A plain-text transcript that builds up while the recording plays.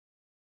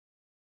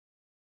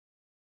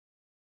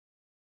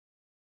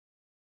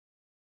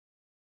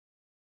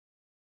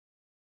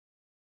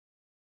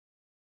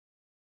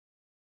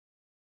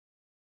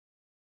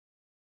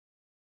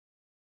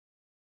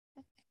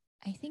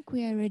I think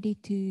we are ready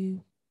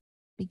to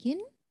begin.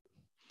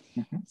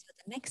 Mm-hmm. So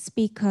the next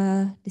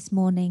speaker this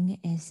morning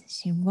is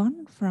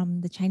Xinwan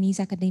from the Chinese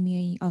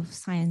Academy of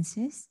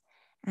Sciences,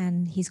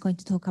 and he's going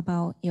to talk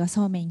about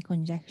Iwasawa main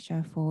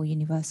conjecture for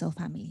universal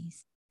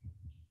families.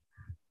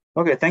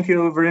 Okay, thank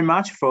you very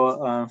much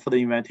for the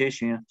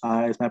invitation.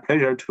 It's my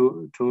pleasure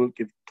to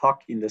give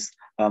talk in this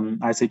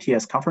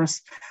ICTS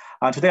conference.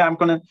 Today I'm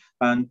going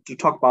to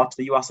talk about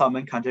the Iwasawa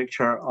main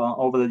conjecture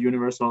over the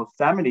universal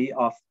family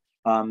of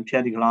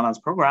Tian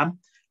program.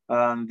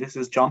 This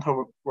is joint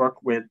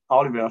work with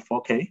Oliver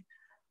Fouquet.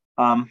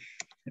 Let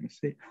me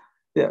see.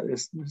 Yeah,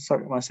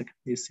 sorry, 1 second.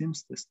 It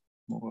seems this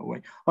move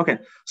away. Okay,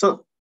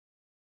 so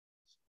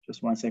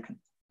just 1 second.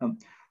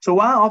 So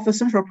one of the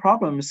central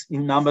problems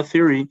in number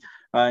theory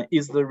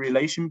is the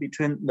relation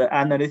between the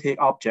analytic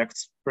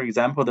objects, for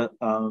example,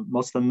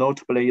 most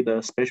notably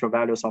the spatial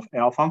values of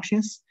L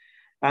functions,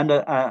 and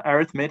the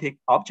arithmetic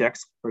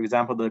objects, for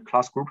example, the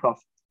class group of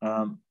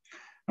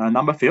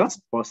number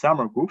fields or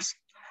Selmer groups.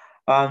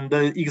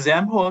 The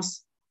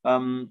examples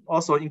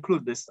also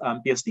include this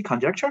BSD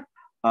conjecture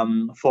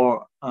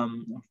for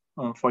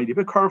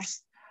elliptic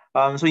curves.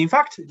 So in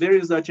fact, there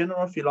is a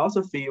general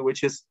philosophy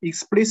which is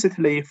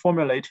explicitly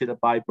formulated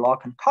by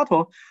Bloch and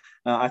Kato,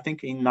 I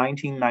think in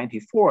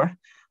 1994,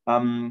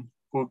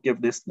 who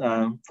give this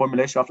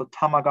formulation of the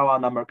Tamagawa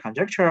number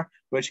conjecture,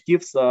 which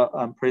gives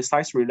a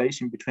precise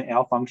relation between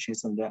L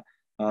functions and the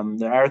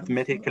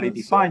arithmetically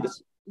defined.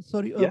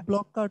 Sorry, yeah?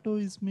 Bloch Kato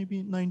is maybe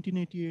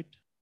 1988.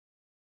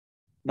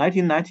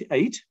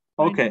 1998?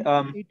 Okay.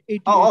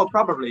 1988. Oh,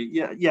 probably.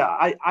 Yeah.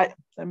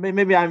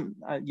 Maybe I'm.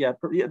 Yeah.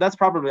 That's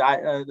probably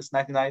this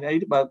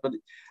 1998. But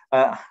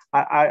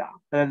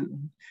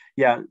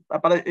yeah.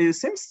 But it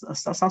seems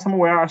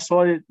somewhere I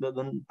saw it.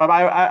 But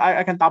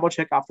I can double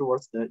check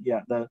afterwards.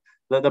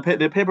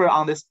 The paper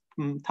on this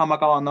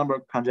Tamagawa number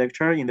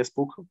conjecture in this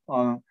book,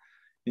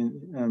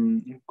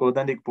 in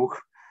Goldendic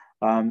book,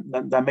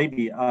 that may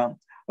be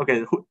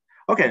okay.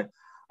 Okay.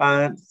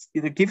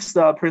 It gives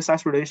the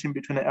precise relation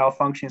between the L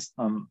functions,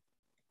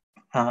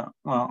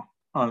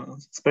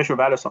 spatial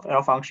values of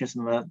L functions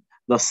and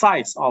the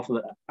size of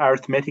the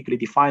arithmetically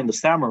defined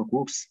Selmer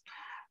groups.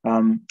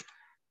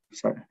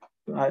 Sorry,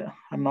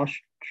 I'm not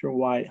sure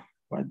why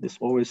this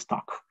always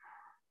stuck.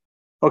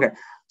 Okay,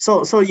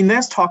 so in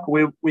this talk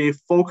we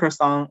focus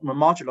on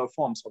modular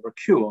forms over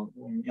Q.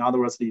 In other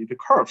words, the elliptic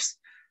curves.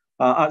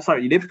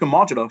 Elliptic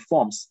modular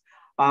forms.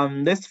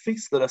 Let's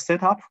fix the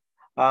setup.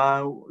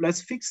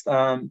 Let's fix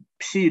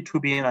P to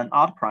be an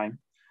odd prime,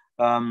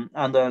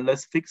 and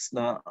let's fix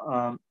the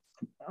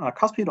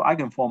cuspidal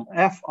eigenform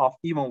F of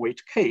even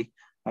weight K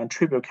and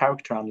trivial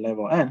character on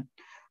level N.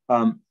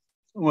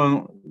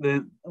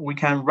 We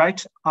can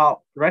write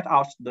out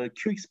the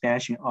Q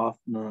expansion of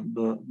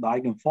the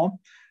eigenform.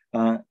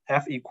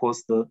 F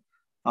equals the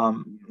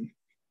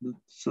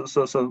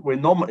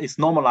it's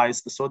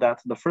normalized so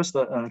that the first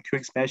Q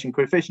expansion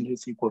coefficient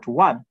is equal to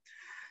 1,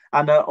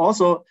 and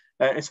also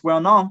it's well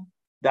known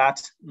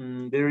that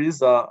there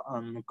is a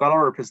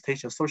Galois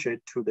representation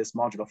associated to this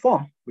modular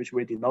form, which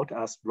we denote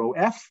as rho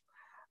f.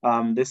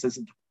 This is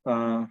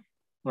a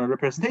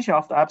representation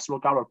of the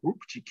absolute Galois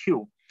group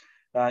GQ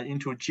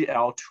into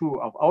GL2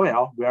 of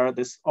OL, where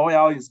this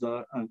OL is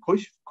the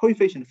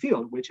coefficient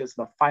field, which is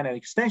the finite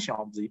extension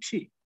of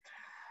ZP.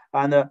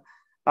 And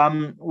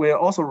we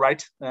also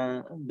write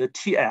the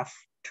TF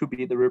to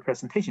be the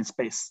representation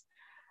space.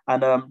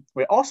 And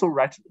we also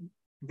write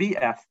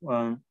VF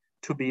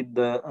to be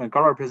the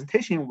Galois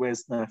representation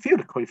with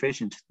field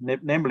coefficient,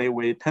 namely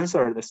we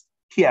tensor this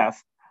TF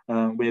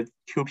with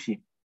QP.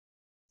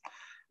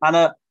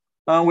 And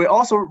we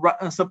also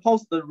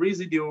suppose the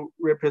residual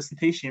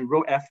representation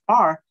rho F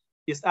bar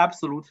is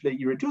absolutely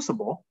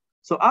irreducible.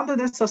 So under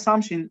this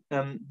assumption,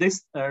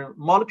 this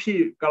mod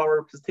P Galois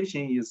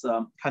representation is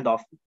kind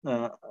of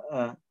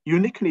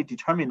uniquely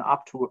determined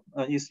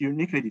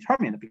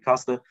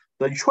because the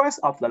choice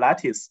of the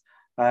lattice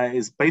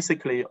is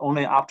basically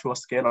only up to a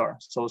scalar.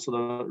 So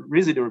the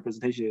residual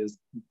representation is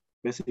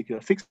basically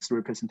a fixed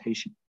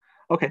representation.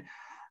 Okay.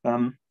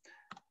 And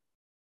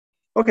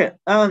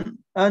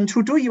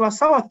to do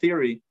Iwasawa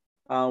theory,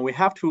 we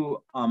have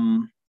to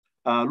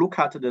look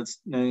at this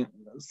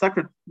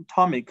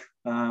cyclotomic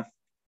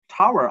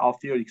tower of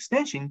field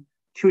extension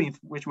Q,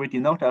 which we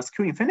denote as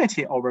Q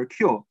infinity over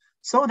Q,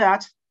 so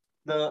that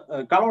the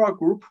Galois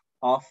group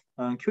of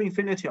Q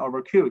infinity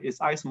over Q is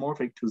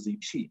isomorphic to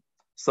ZP.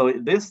 So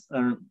this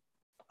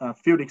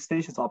field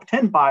extension is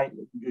obtained by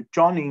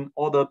joining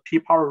all the P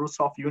power roots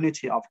of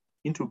unity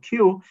into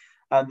Q,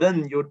 and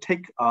then you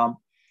take a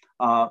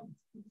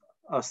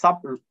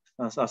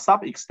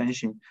sub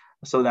extension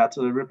so that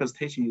the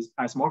representation is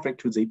isomorphic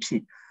to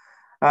ZP.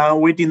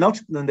 We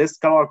denote this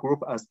Galois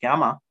group as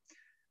gamma,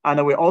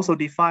 and we also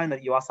define the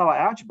Iwasawa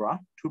algebra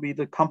to be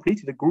the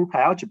completed group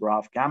algebra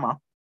of gamma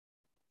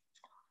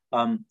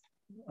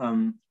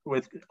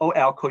with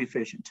OL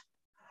coefficient.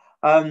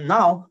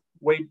 Now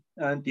we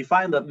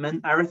define the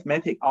main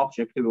arithmetic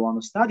object we want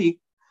to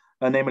study,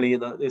 namely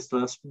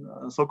the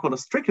so-called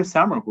strict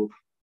Selmer group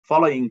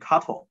following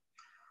Kato.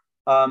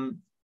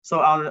 So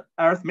on the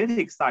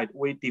arithmetic side,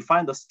 we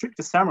define the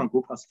strict Sammer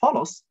group as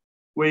follows.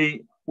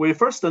 We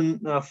first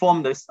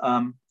form this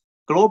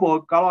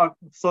global Galois.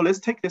 So let's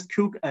take this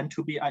Qn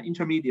to be an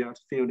intermediate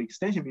field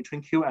extension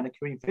between Q and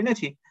Q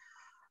infinity.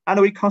 And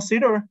we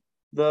consider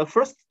the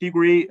first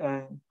degree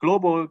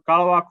global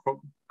Galois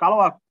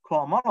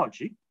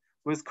cohomology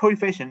with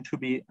coefficient to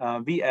be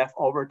VF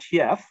over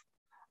TF,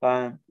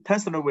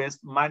 tensor with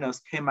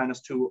minus K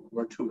minus 2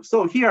 over 2.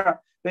 So here,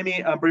 let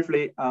me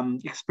briefly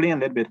explain a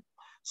little bit.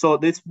 So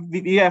this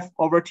VF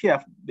over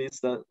TF,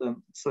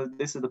 so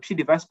this is the P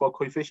divisible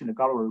coefficient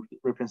Galois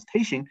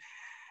representation.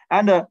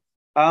 And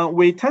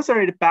we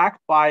tensor it back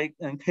by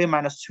K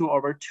minus 2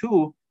 over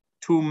 2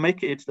 to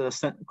make it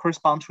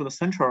correspond to the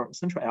central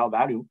L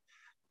value.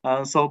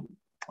 So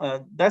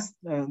this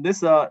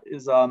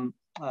is an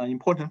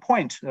important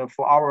point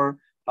for our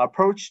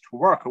approach to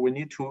work. We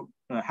need to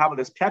have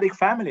this p-adic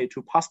family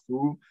to pass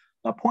through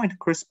a point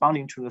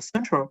corresponding to the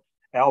central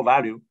L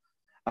value.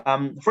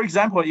 For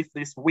example, if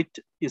this weight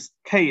is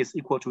K is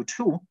equal to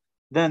 2,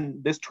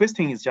 then this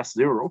twisting is just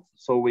 0.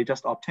 So we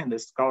just obtain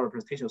this Galois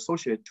representation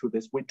associated to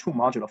this weight 2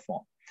 modular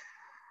form.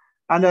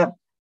 And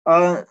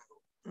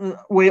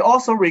we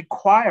also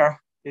require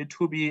it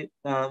to be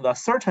the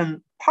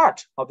certain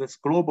part of this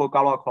global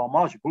Galois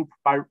cohomology group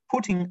by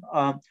putting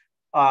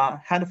a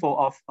handful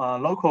of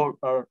local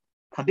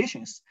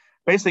conditions.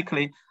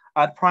 Basically,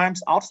 at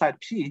primes outside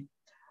P,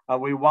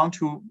 we want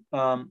to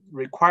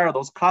require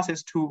those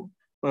classes to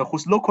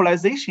whose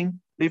localization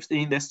lives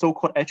in the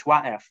so-called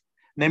H1F,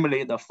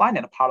 namely the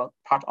finite part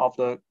of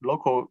the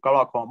local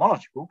Galois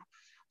cohomology group.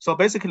 So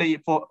basically,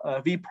 for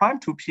V prime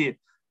to P,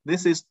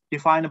 this is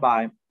defined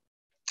by.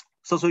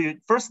 So you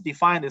first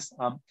define this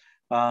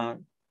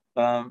H1F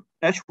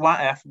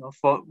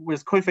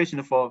with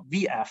coefficient for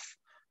VF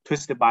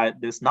twisted by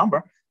this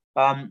number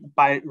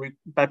by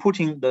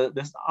putting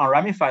this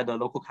unramified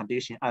local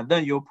condition, and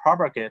then you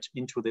propagate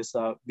into this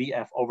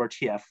VF over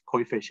TF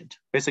coefficient.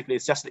 Basically,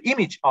 it's just the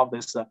image of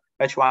this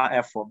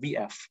H1F for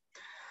VF.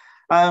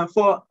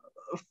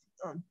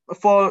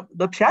 For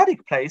the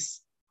p-adic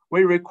place,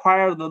 we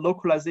require the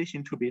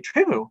localization to be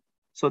trivial.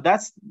 So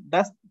that's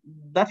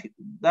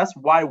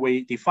why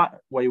we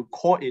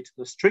call it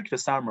the strict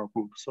Sammer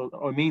group. So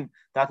I mean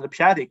that the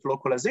p-adic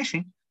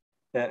localization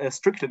is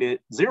strictly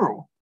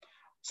 0.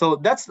 So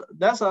that's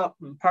a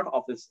part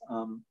of this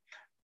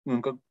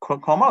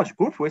cohomology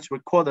group, which we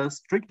call the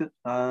strict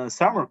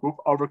Sammer group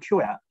over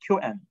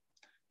Qn.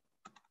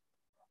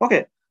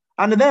 Okay,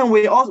 and then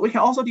we can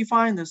also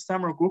define the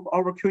Sammer group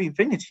over Q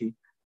infinity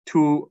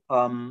to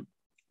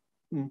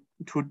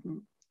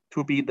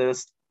be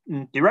the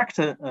direct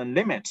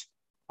limit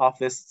of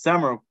this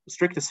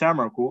strict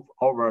Sammer group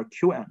over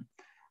Qn,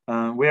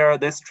 where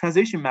this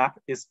transition map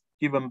is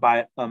given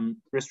by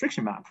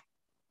restriction map.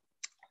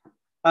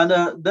 And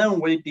then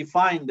we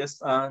define this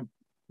the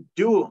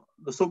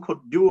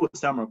so-called dual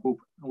Sammer group,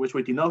 which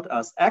we denote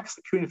as X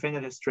Q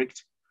infinity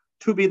strict,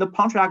 to be the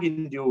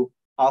Pontryagin dual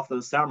of the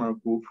Sammer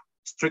group,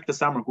 strict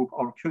Sammer group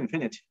over Q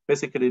infinity.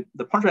 Basically,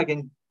 the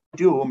Pontryagin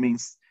dual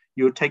means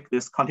you take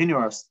this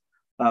continuous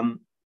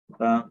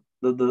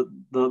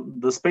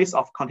the space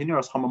of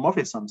continuous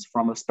homomorphisms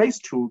from a space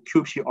to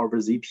QP over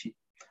ZP.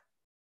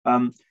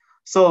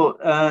 So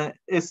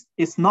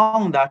it's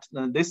known that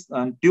this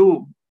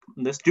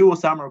dual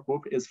Sammer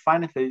group is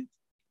finitely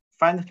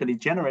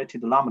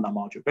generated lambda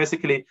module.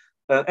 Basically,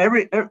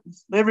 every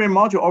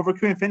module over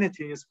Q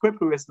infinity is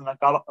equipped with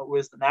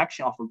an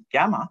action of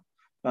gamma,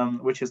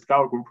 which is the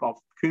Galois group of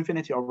Q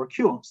infinity over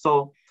Q.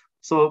 So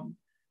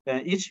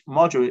each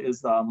module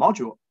is a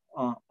module.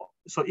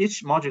 So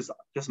each module is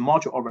just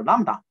module over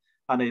lambda,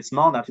 and it's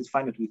known that it's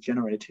finitely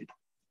generated.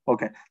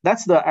 Okay,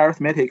 that's the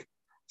arithmetic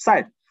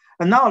side.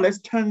 And now let's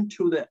turn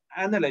to the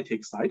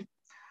analytic side.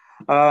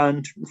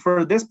 And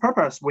for this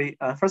purpose, we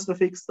first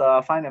fix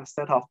the finite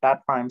set of bad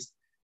primes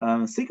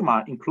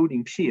sigma,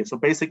 including P. So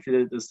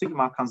basically, the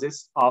sigma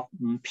consists of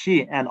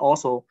P and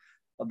also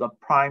the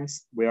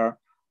primes where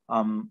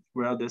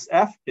this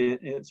F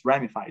is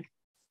ramified.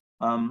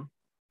 And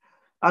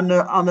on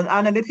the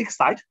analytic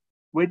side,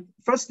 we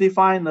first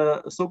define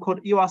the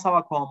so-called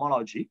Iwasawa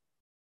cohomology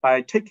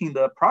by taking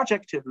the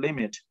projective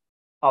limit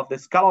of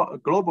this global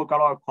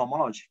Galois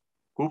cohomology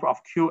group of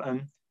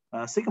Qn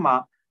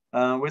sigma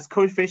with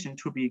coefficient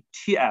to be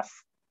TF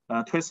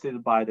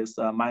twisted by this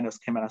minus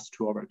K minus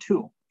 2 over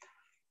 2.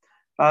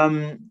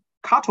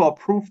 Kato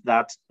proved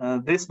that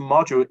this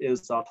module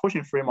is a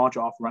torsion-free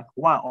module of rank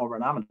 1 over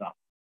lambda.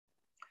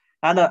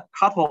 And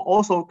Kato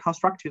also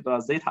constructed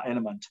a zeta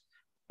element,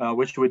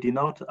 which we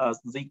denote as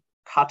Z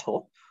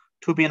Kato,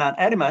 to be an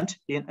element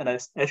in an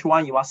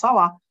H1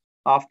 Iwasawa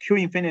of Q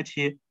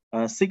infinity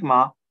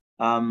sigma.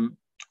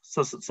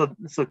 So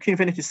Q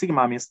infinity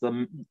sigma means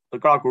the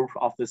Galois group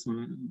of this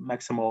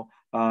maximal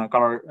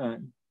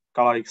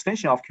Galois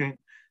extension of Q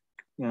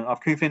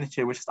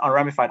infinity, which is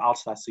unramified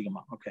outside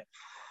sigma. Okay,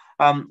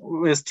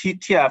 with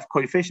TF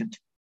coefficient.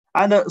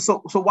 And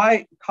so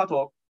why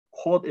Kato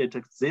called it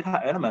a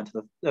zeta element.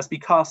 That's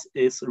because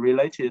it's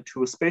related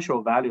to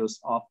spatial values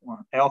of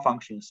L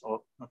functions,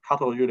 or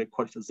Kato usually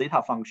call it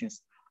zeta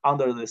functions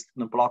under this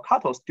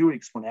block-Kato's dual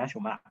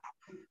exponential map.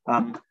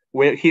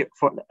 Where here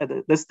for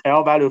this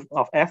L value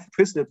of f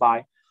twisted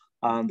by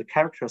the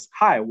characters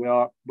chi,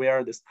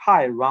 where this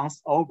chi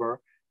runs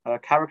over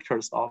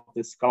characters of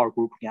this scalar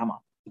group gamma.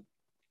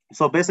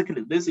 So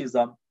basically, this is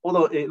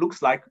although it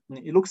looks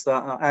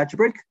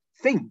algebraic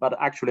thing, but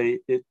actually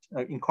it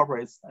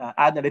incorporates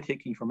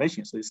analytic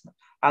information. So it's an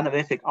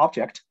analytic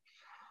object.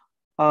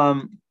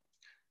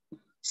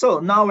 So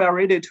now we are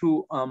ready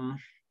to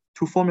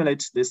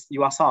formulate this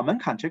Iwasawa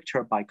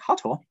conjecture by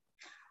Kato,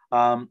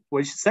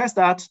 which says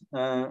that.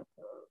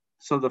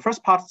 So the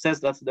first part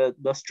says that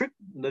the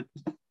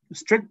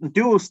strict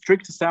dual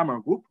strict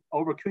Selmer group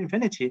over Q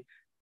infinity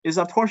is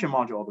a torsion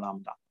module of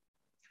lambda.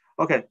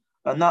 Okay.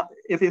 Now,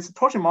 if it's a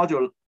torsion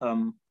module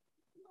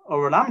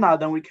over lambda,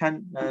 then we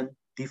can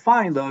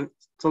define the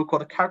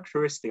so-called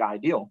characteristic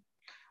ideal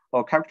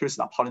or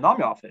characteristic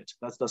polynomial of it.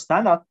 That's the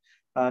standard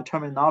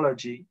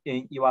terminology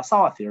in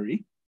Iwasawa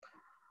theory.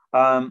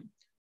 But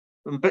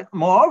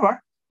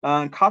moreover,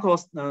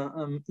 Kato's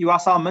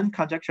Iwasawa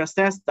conjecture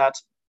says that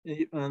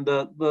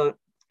the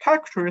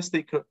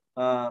characteristic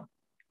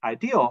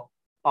ideal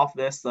of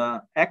this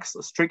X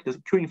strict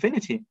Q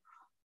infinity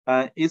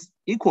is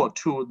equal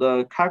to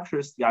the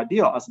characteristic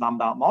ideal as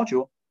lambda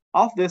module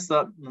of this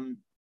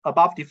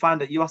above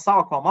defined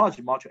Iwasawa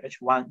cohomology module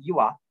H1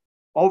 Iwa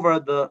over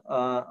the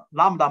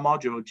lambda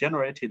module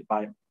generated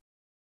by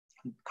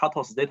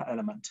Kato's data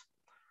element.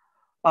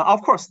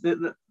 Of course,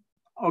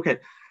 okay.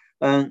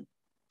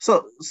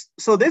 So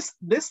this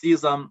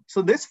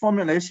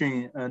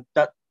formulation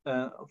that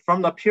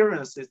from the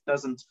appearance it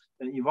doesn't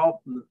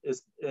evolve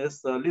is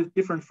a little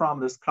different from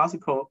this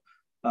classical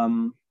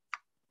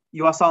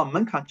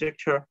Iwasawa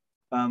conjecture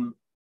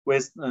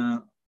with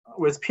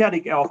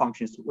periodic L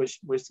functions, which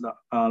was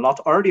a lot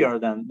earlier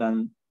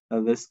than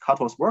this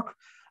Kato's work.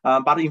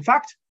 But in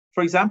fact,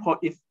 for example,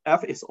 if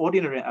F is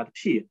ordinary at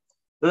P,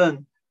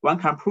 then one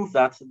can prove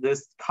that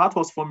this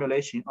Kato's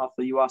formulation of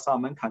the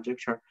Iwasawa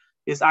conjecture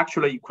is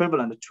actually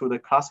equivalent to the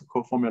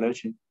classical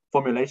formulation,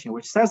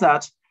 which says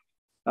that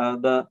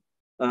the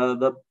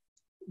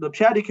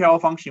periodic L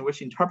function,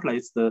 which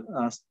interpolates the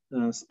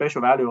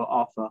spatial value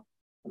of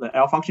the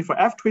L function for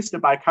F twisted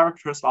by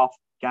characters of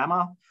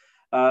gamma,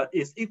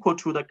 is equal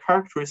to the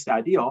characteristic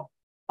ideal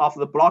of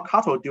the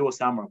block-Kato dual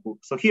Selmer group.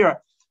 So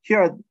here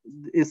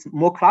is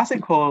more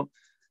classical.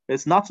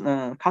 It's not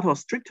Kato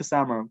strict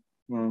Selmer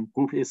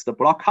group. It's the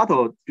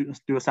block-Kato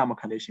dual Selmer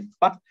condition.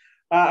 But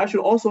I should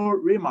also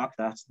remark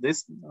that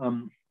this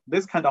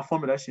kind of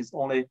formulation is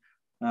only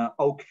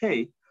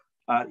okay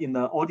in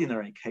the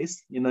ordinary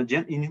case.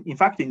 In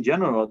fact, in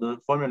general, the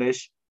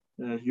formulation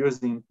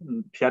using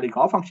periodic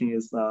L function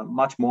is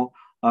much more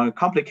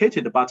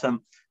complicated. But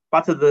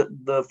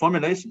the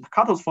formulation,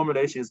 Kato's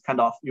formulation is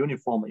kind of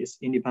uniform. It's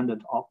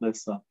independent of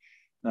this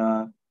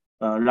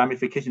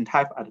ramification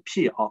type at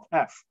P of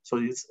F. So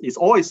it's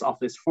always of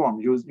this form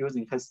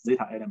using his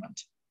zeta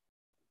element.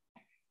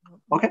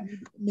 Okay.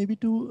 Maybe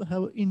to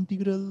have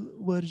integral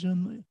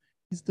version,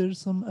 is there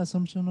some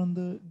assumption on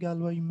the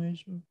Galois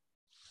image?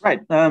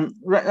 Right.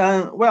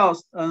 Well,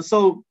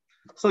 so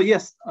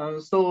yes.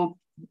 So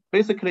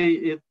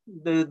basically,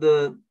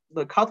 the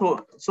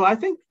Kato. So I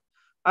think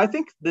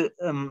the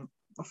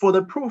for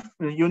the proof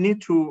you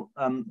need to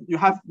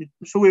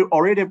so we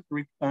already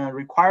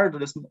required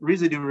this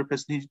residual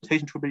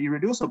representation to be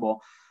irreducible,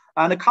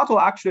 and Kato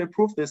actually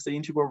proved this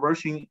integral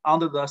version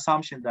under the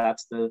assumption that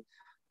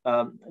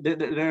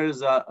there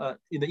is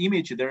in the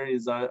image there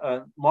is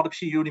a mod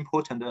P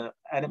unimportant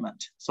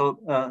element. So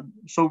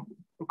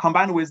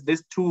combined with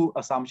these two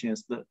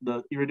assumptions,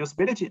 the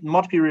irreducibility,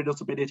 mod P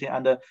irreducibility,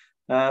 and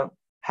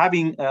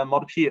having a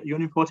mod P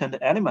unimportant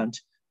element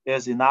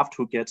is enough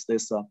to get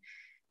this.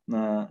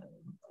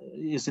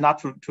 Is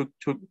enough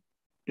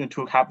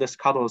to have this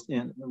Kato's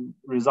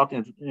result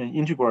in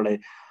integrally.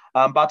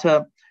 But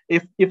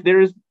if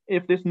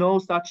there's no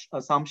such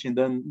assumption,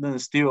 then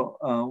still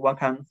one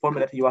can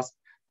formulate the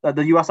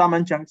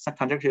Iwasawa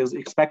conjecture is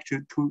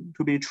expected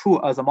to be true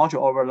as a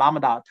module over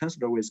lambda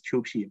tensor with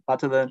QP. But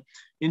the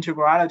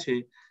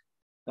integrality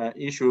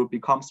issue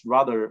becomes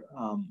rather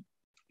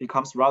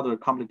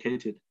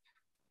complicated.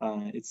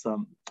 It's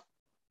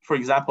for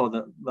example,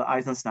 the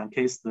Eisenstein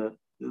case, the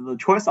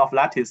choice of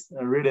lattice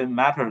really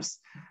matters.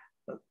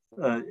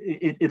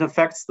 It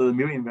affects the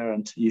mu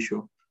invariant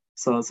issue.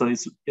 So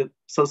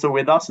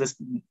without this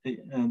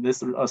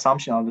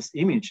assumption of this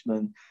image,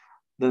 then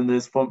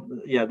this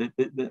form,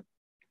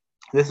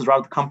 this is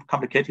rather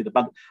complicated.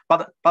 But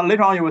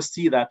later on you will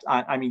see that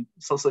I mean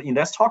so in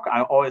this talk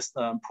I always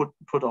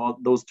put all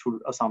those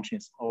two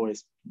assumptions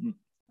always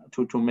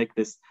to make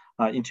this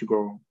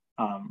integral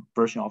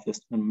version of this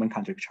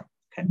conjecture.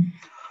 Okay.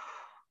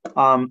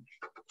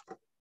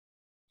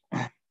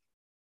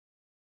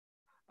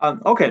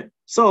 Okay,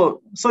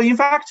 so in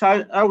fact,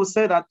 I would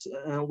say that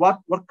what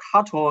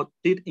Kato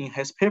did in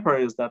his paper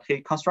is that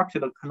he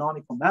constructed a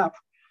canonical map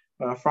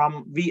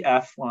from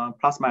VF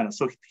plus minus.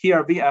 So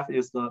here VF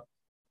is the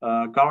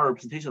Galois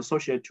representation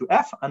associated to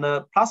F, and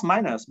the plus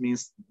minus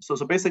means, so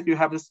basically you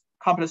have this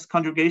complex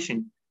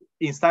conjugation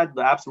inside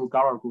the absolute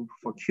Galois group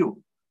for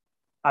Q.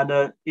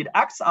 And it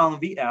acts on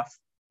VF,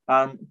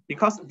 and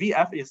because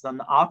VF is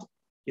an odd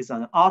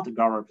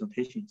Galois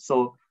representation.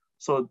 So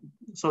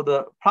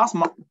the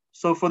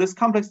so for this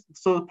complex,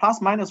 so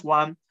plus minus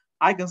one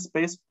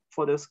eigenspace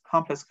for this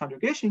complex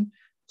conjugation,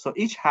 so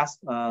each has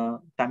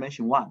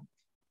dimension 1.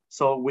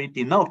 So we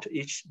denote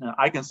each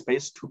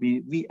eigenspace to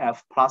be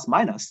VF plus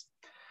minus.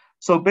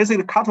 So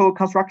basically, Kato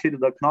constructed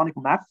the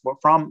canonical map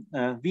from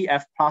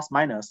VF plus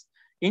minus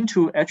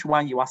into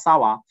H1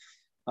 Iwasawa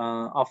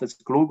of this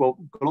global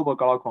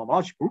Galois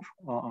cohomology group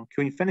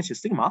Q infinity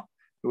sigma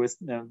with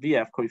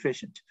VF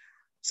coefficient.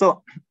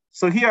 So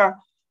here,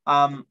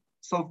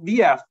 so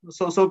VF,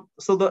 so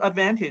the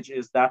advantage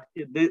is that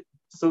in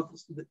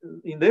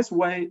this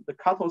way, the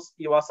Kato's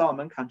Iwasawa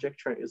main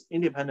conjecture is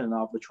independent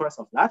of the choice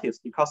of lattice,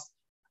 because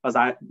as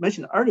I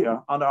mentioned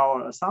earlier, under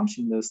our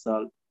assumption, this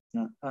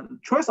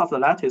choice of the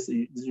lattice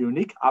is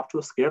unique up to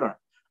a scalar.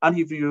 And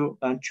if you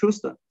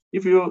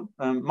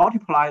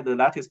multiply the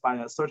lattice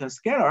by a certain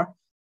scalar,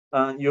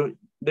 the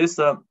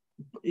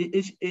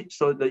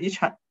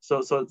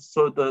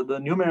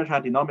numerator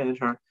and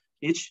denominator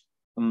each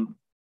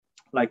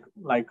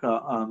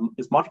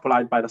is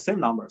multiplied by the same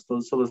number. So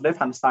the left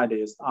hand side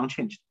is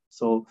unchanged.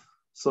 So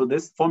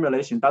this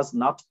formulation does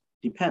not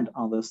depend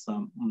on this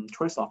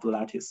choice of the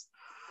lattice.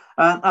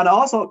 And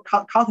also,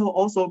 Kato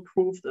also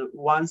proved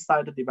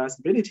one-side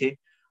divisibility,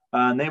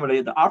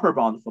 namely the upper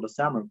bound for the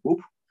Selmer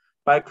group,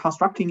 by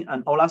constructing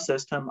an Euler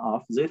system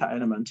of zeta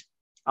element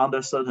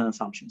under certain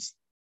assumptions.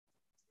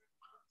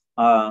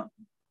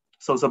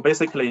 So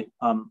basically,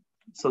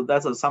 so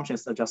that's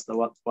assumptions that just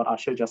what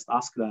Ashay just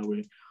asked, and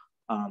we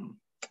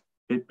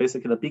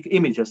basically the big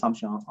image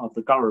assumption of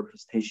the Galois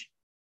representation.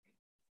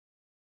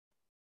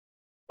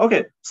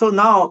 Okay, so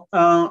now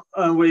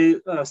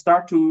we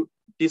start to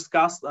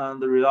discuss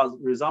the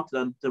result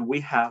that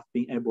we have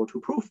been able to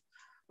prove.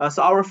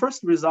 So our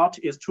first result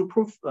is to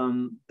prove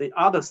the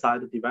other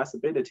side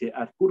divisibility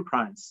at good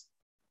primes.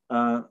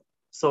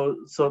 So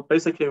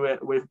basically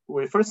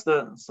we first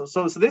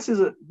so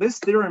this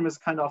theorem is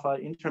kind of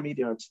an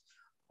intermediate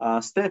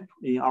step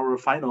in our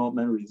final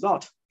main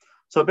result.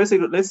 So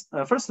basically, let's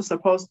first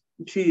suppose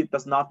P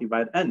does not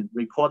divide N.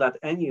 Recall that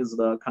N is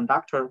the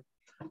conductor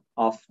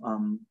of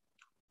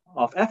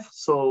F.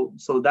 So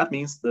that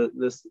means that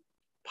this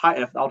pi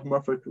F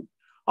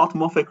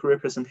automorphic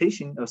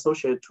representation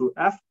associated to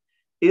F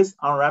is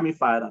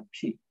unramified at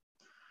P.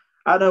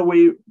 And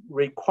we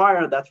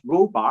require that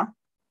rho bar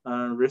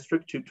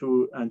restricted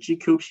to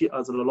GQP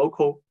as the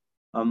local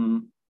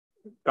Galois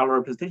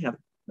representation,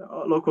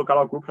 local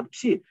Galois group at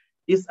P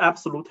is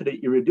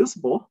absolutely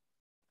irreducible.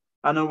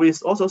 And we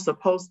also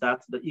suppose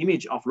that the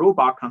image of rho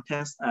bar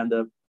contains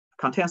a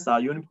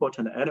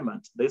unipotent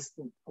element. This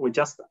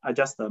I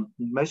just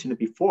mentioned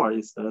before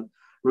is the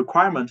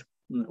requirement,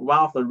 one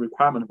of the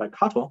requirement by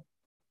Kato.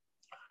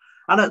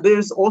 And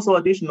there's also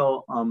an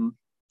additional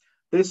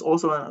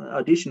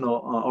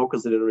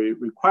auxiliary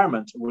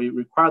requirement. We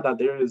require that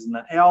there is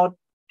an L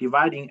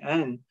dividing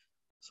N,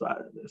 so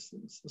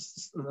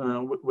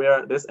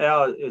where this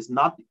L is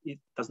not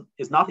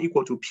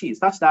equal to P,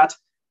 such that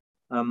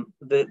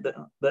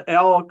the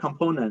L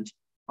component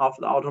of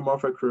the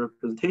automorphic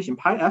representation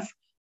pi F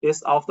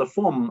is of the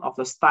form of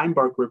the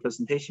Steinberg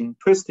representation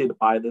twisted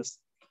by this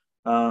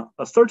a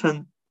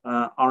certain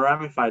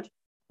unramified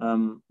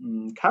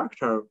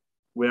character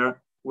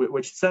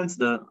which sends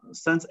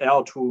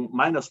L to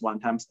 -1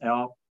 times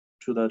L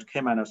to the k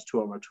minus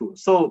 2/2.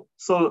 So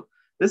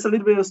this is a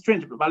little bit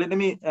strange, but let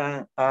me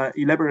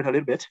elaborate a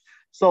little bit.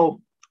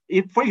 So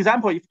if, for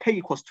example, if k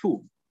equals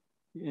 2,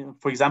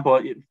 for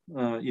example,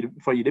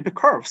 for elliptic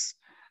curves,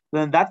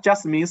 then that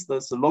just means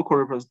that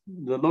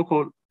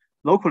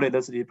locally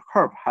this elliptic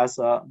curve has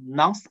a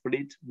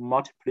non-split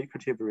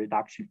multiplicative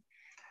reduction.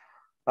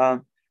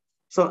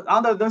 So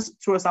under those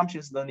two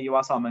assumptions, then the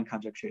Iwasawa main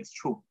conjecture is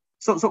true.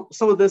 So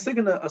the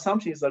second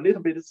assumption is a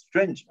little bit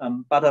strange,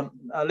 but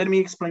let me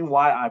explain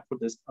why I put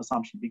this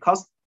assumption.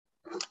 Because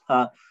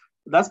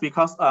that's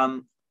because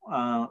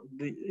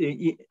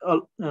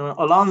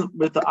along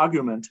with the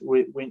argument,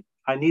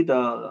 I need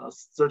a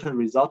certain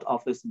result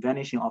of this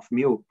vanishing of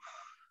mu,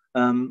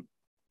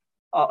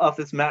 of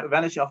this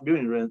vanishing of mu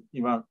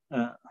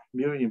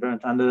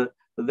invariant, and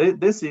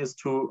this is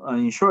to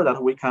ensure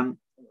that we can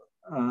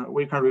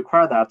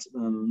require that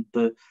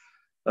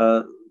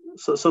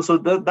so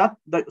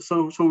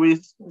we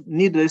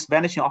need this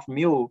vanishing of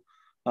mu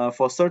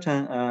for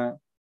certain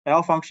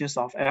L functions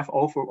of F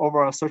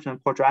over a certain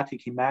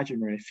quadratic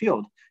imaginary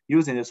field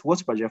using this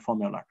Wurzburger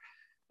formula.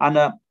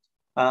 And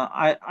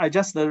I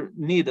just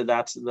need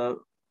that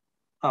so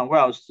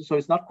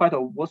it's not quite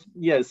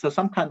so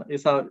some kind,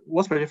 it's a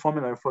Wurzburger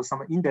formula for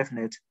some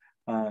indefinite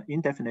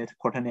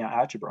quaternion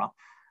algebra.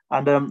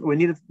 And we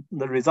need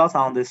the results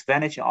on this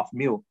vanishing of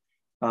mu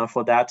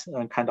for that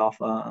kind of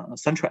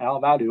central L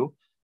value.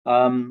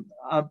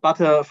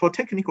 But for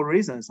technical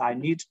reasons, I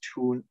need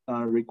to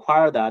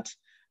require that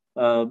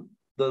the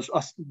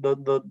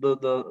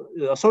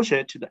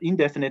associated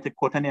indefinite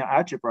quaternion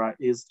algebra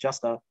is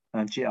just a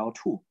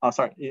GL2.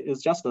 Sorry,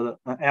 it's just a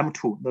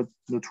M2, the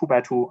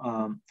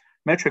 2x2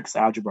 matrix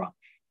algebra.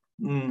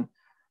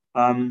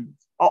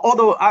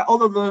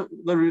 Although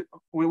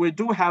we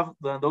do have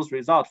those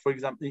results. For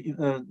example,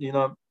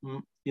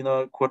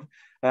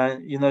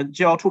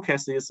 GL2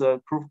 case is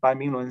proved by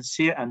Minglun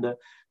Xie,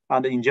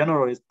 and in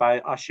general is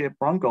by Ashay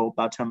Burungale.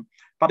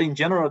 But in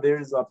general, there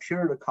is a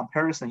period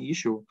comparison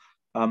issue,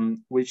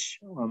 which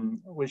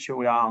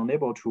we are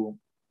unable to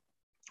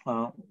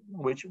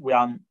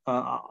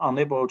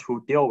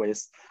deal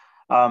with.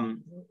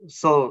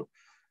 So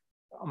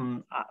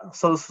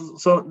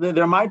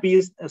there might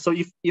be, so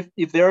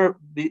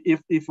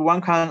if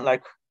one can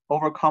like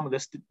overcome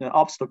this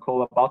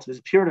obstacle about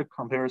this periodic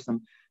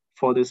comparison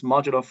for this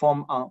modular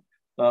form on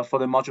for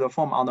the modular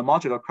form on the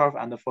modular curve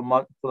and for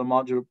the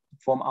modular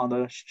form on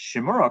the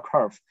Shimura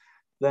curve,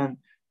 then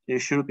we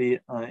should be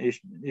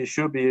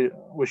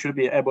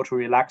able to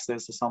relax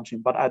this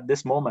assumption. But at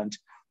this moment,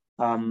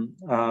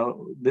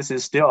 this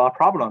is still a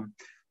problem.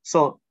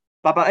 So,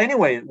 but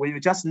anyway, we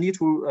just need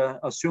to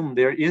assume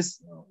there is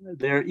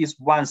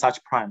one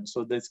such prime.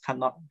 So this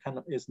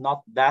is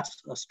not that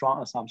a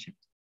strong assumption.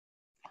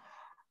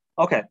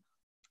 Okay,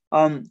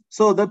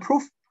 so the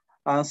proof.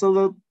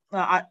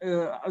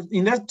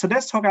 In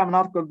today's talk, I'm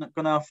not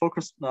gonna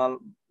focus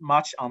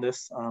much on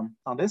this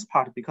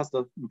part, because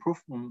the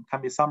proof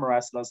can be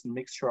summarized as a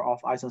mixture of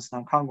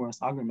Eisenstein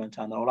congruence argument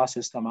and Euler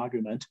system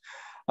argument.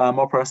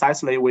 More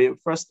precisely, we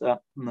first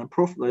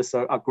prove this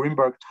a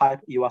Greenberg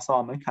type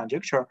Iwasawa main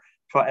conjecture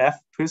for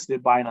F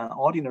twisted by an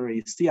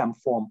ordinary CM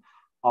form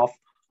of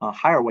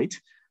higher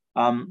weight.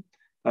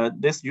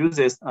 This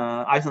uses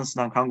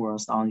Eisenstein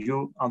congruence on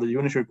the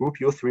unitary group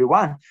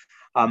U31.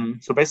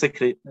 So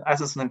basically,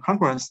 Eisenstein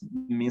congruence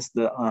means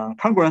the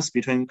congruence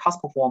between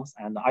Caspar forms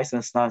and the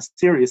Eisenstein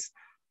series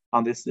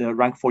on this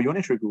rank 4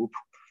 unitary group.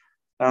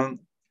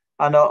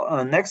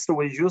 Next,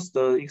 we use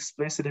the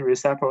explicit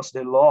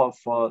reciprocity law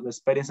for the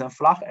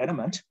Spedington-Flach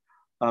element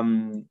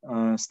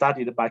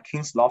studied by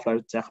King's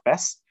Loeffler,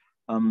 Jack-Bess,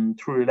 to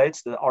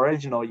relate the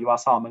original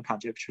Iwasawa main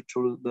conjecture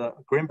to the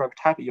Greenberg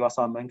type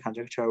Iwasawa main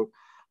conjecture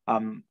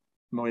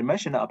we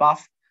mentioned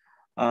above.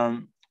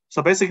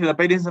 So basically, the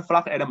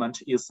Spedington-Flach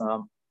element is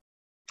for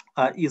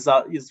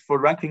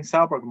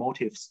Rankin-Selberg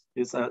motifs.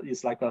 Is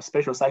like a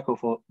special cycle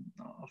for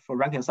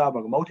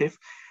Rankin-Selberg motif,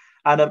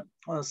 and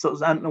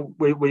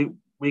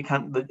we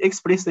can, the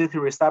explicit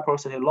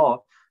reciprocity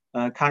law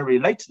can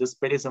relate the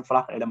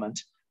Spedington-Flach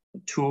element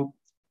to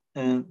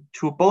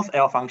both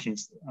L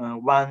functions.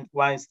 One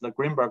is the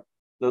Greenberg,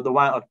 the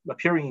one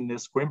appearing in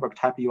this Greenberg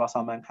type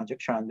Iwasawa main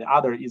conjecture, and the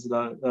other is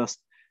the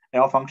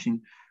L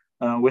function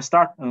we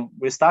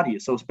study.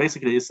 So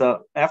basically, it's a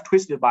F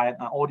twisted by an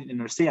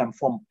ordinary CM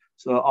form,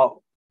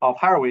 so of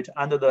higher weight,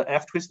 and the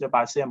F twisted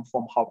by CM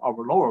form of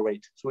lower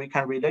weight. So we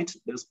can relate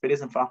this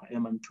Spedington-Flach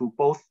element to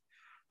both,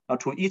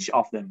 to each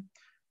of them,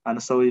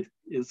 and so it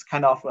is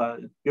kind of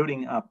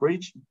building a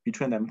bridge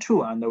between them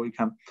too, and we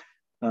can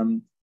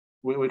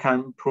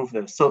prove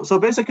this. So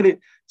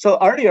basically, so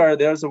earlier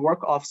there's a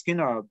work of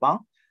Skinner-Bang,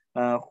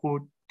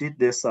 who did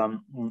this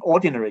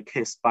ordinary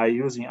case by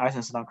using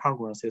Eisenstein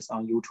congruences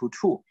on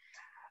U22.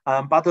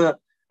 But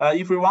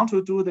if we want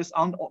to do this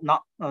on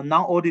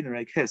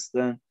non-ordinary case,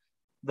 then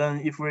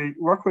if we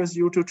work with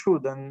U22,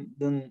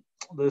 then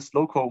this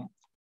local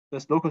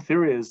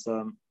theory is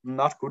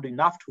not good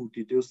enough to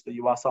deduce the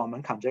Iwasawa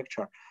main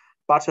conjecture.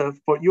 But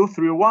for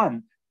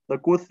U31, the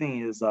good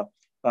thing is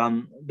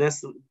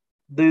this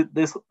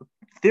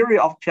theory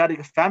of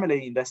periodic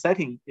family in the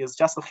setting is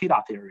just a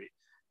Hida theory.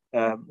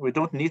 We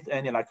don't need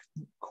any like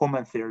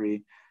Coleman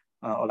theory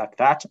or like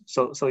that.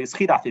 So it's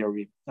Hida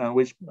theory,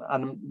 which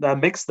that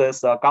makes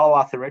this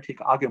Galois theoretic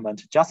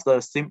argument just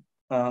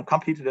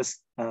completely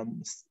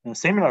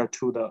similar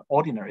to the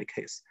ordinary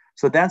case.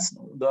 So that's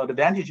the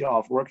advantage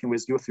of working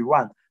with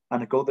U31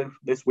 and go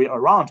this way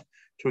around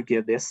to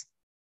get this.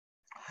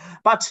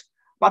 But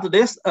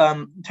this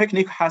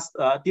technique has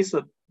this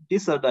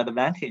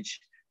disadvantage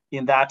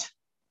in that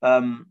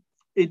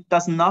it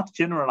does not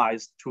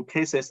generalize to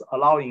cases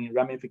allowing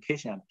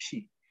ramification at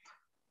P.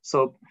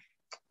 So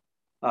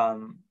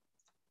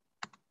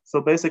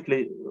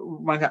basically,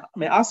 one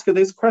may ask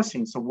this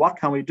question: so what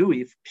can we do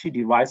if P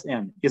divides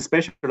N,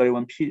 especially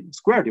when P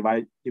square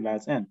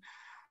divides N?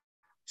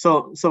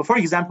 So for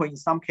example, in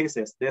some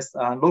cases, this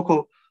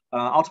local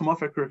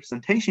automorphic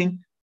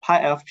representation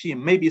pi of P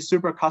may be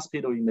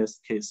supercuspidal in this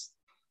case.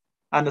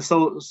 And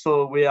so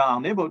we are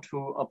unable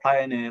to apply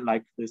any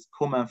like this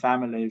Coleman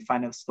family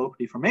finite slope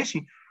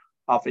deformation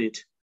of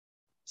it.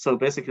 So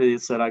basically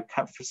it's like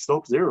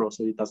slope 0,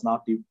 so it does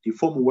not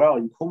deform well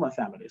in Coleman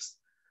families.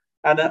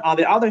 And on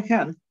the other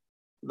hand,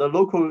 the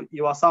local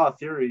Iwasawa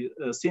theory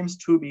seems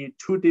to be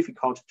too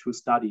difficult to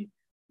study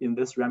in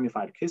these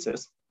ramified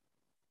cases.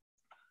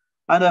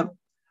 And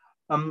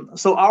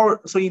So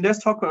in this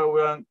talk,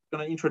 we're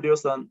going to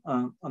introduce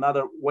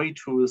another way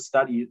to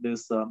study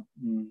this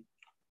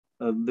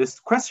this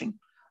question.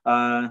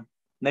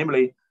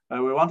 Namely,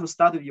 we want to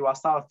study the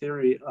Iwasawa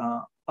theory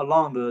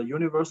along the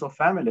universal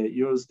family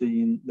used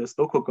in this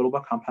local global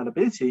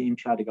compatibility in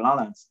periodic long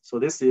lines. So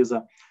this is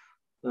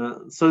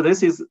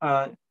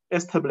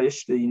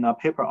established in a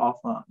paper of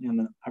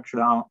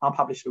actually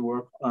unpublished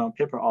work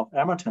paper of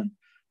Emerton,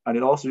 and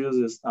it also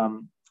uses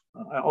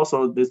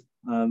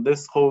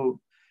this whole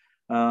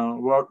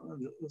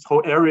this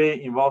whole area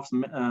involves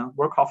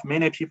work of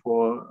many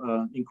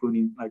people,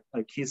 including like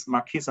Keith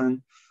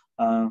Markison,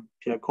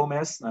 Pierre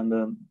Comes,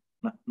 and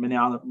many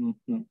other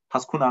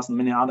Pascunas and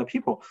many other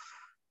people.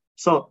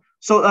 So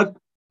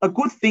a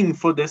good thing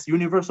for this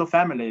universal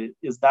family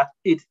is that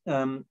it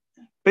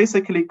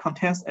basically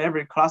contains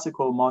every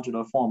classical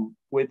modular form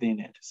within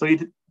it. So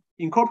it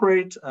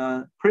incorporates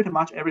pretty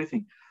much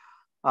everything.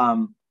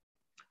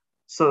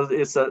 So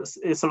it's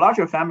a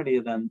larger family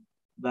than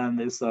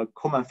this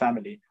Common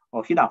family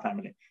or Hida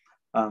family.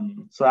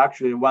 So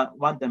actually,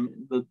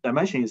 the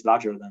dimension is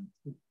larger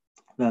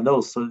than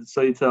those.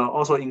 So it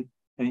also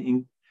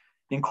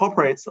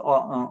incorporates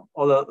all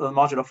the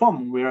modular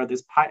form where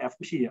this pi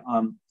fp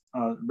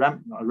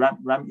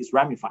is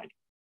ramified.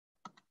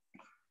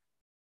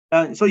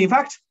 So in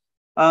fact,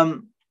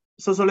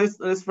 so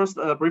let's first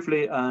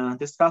briefly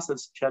discuss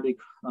this periodic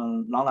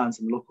long lines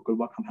and local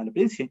global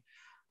compatibility.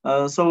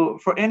 So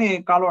for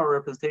any Galois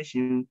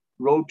representation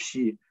rho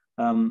p,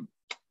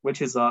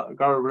 which is a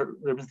Galois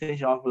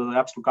representation of the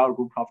absolute Galois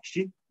group of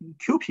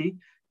QP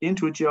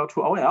into GL2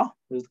 OL,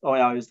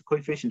 OL is the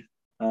coefficient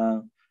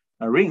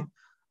ring.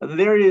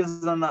 There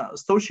is an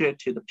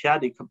associated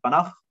periodic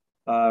Banach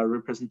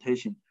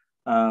representation,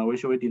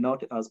 which we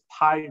denote as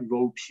pi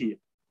rho p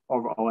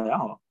over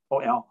OL.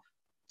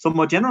 So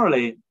more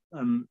generally,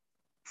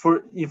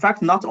 in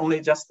fact, not only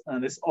just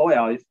this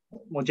OL,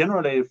 more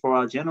generally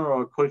for a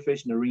general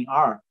coefficient ring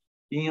R,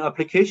 in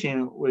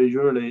application, we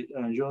usually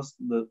use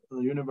the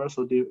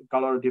universal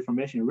Galois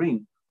deformation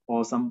ring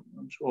or some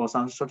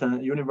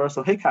certain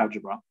universal Hicke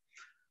algebra.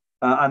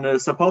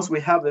 And suppose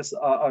we have this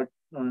Galois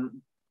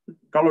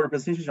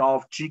representation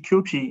of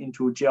GQP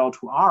into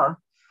GL2R,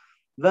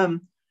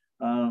 then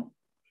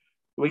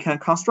we can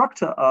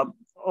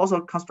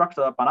also construct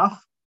a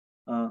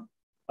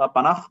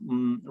Banach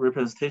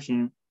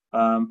representation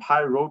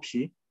pi rho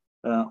p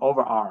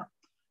over R.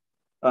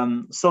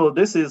 So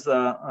this is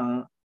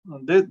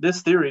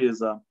this theory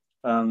is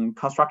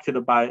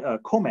constructed by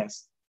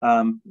Comes.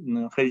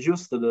 He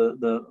used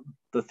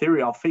the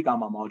theory of phi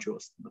gamma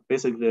modules.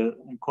 Basically,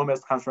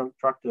 Comes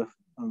constructed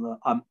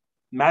a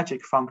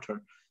magic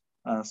functor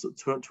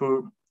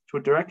to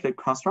directly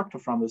construct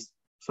from this.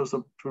 So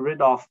to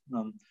rid of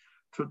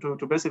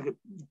to basically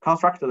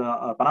construct the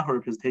Banach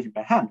representation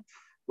by hand,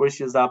 which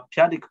is a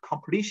periodic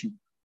completion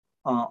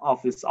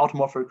of this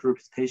automorphic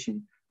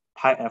representation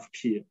pi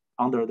fp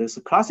under this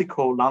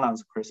classical long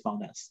lines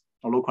correspondence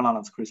or local long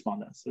lines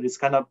correspondence. So it's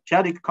kind of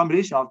periodic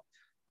completion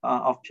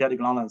of periodic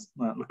long lines,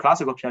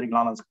 classical periodic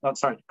long lines.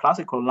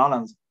 Classical long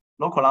lines,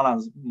 local long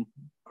lines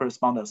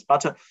correspondence.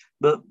 But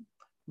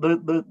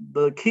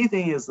the key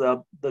thing is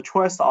the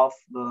choice of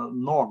the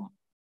norm.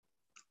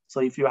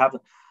 So if you have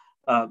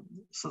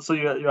so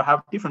you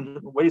have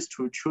different ways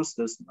to choose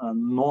this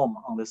norm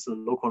on this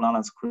local long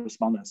lines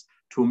correspondence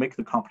to make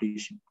the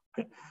completion.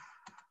 Okay.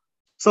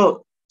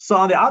 So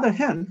on the other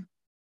hand,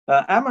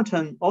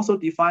 Emerton also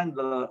defined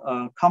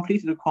the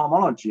completed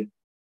cohomology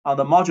on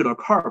the modular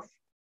curve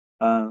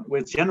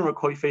with general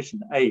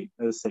coefficient A,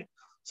 let's say.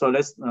 So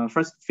let's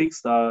first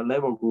fix the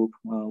level group.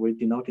 We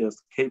denote it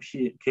as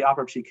Kp, K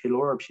upper P, K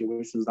lower P,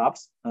 which is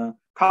the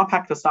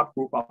compact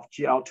subgroup of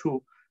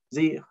GL2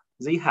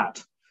 Z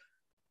hat.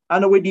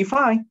 And we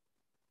define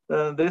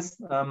this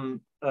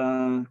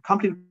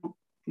complete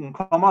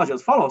cohomology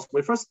as follows.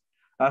 We first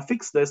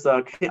fix this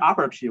K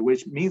upper P,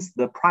 which means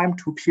the prime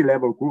to P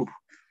level group.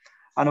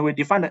 And we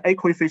define the A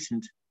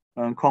coefficient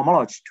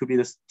cohomology to be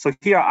this. So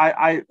here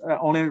I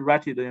only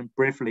write it in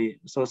briefly.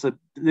 So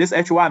this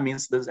H1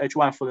 means this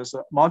H1 for this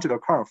modular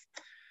curve,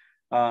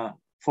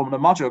 from the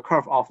modular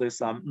curve of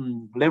this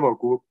level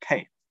group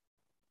K.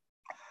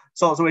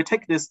 So we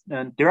take this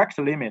direct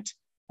limit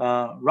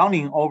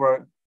running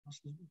over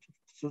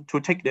to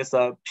take this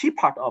P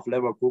part of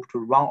level group to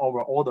run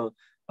over all the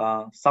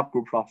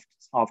subgroup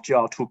of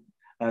GL2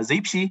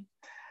 ZP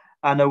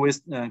and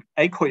with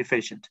A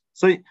coefficient.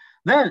 So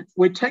then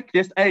we take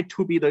this A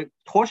to be the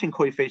torsion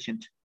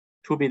coefficient,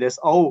 to be this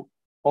O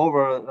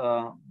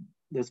over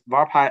this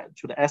var pi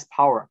to the S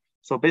power.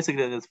 So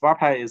basically this var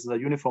pi is the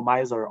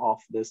uniformizer of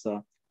this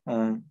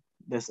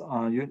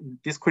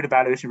discrete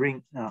evaluation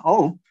ring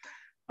O,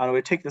 and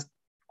we take this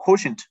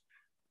quotient.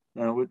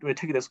 We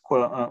take this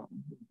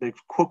the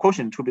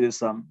quotient to be this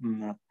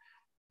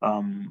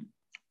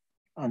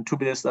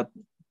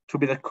to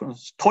be the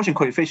torsion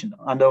coefficient,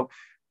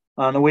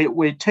 and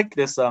we take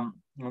this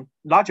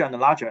larger and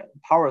larger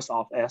powers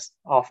of S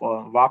of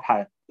var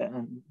pi.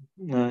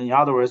 In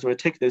other words, we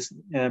take this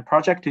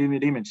projective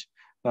limit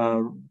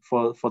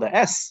for the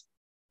S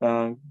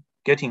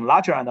getting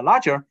larger and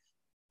larger,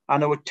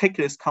 and we take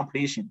this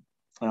completion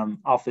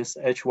of this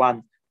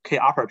H1 K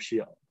upper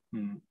P.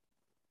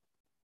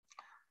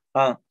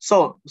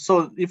 So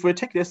if we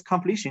take this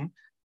completion,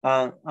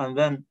 and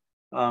then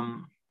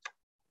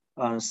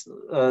this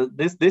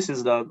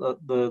is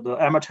the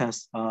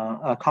Emerton's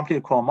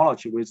complete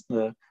cohomology with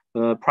the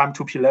prime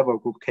 2p level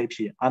group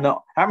Kp, and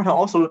Emerton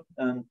also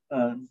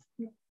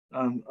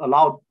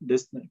allowed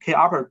this K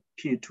upper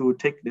P to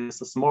take this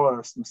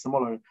smaller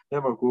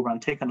level group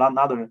and take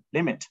another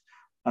limit,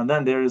 and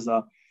then there is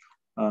a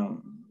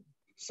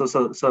so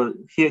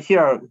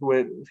here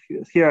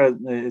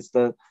is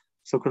the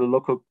so-called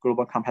local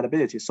global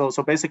compatibility. So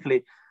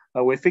basically,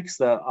 we fix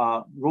the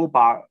rho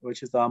bar,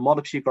 which is the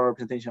mod P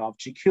representation of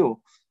GQ,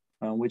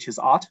 which is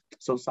odd.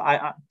 So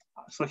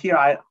here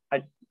I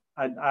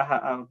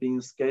have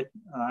been scared.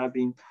 I've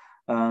been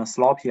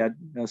sloppy.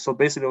 So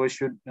basically, we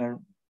should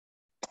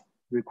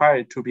require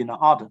it to be an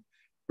odd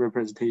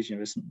representation,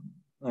 with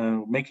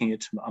making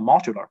it a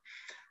modular.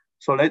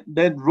 So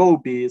let rho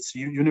be its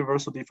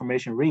universal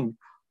deformation ring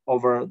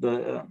over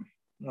the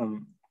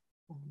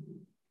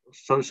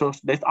so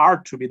let R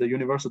to be the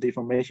universal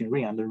deformation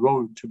ring, and the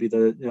rho to be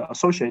the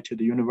associated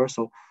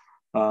universal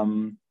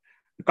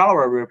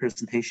Galois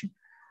representation.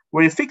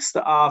 We fixed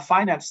a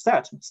finite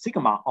set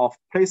sigma of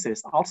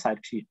places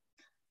outside P,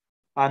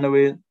 and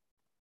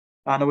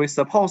we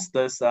suppose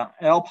this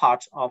L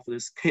part of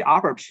this K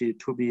upper P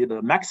to be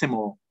the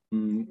maximal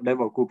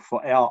level group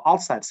for L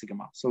outside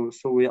sigma. So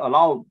we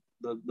allow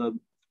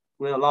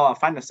a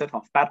finite set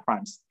of bad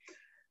primes.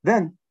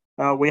 Then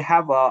we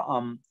have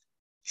a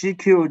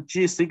GQ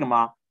G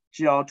sigma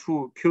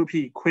GL2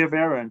 QP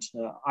equivariant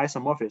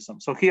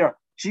isomorphism. So here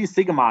G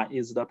sigma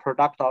is the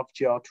product of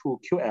GL2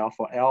 QL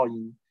for L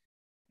in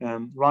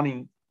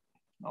running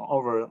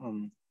over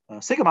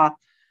sigma,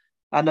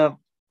 and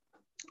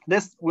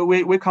this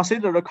we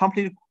consider the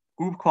complete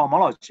group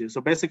cohomology. So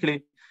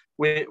basically,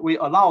 we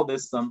allow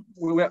this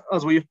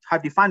as we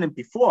had defined it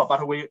before,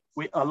 but we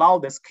allow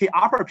this K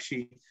upper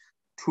P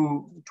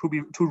to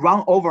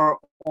run over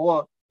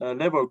all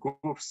level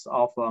groups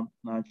of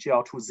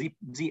GL2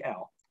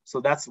 ZL. So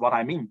that's what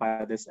I mean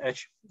by this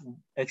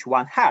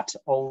H1 hat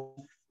or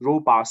rho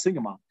bar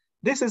sigma.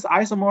 This is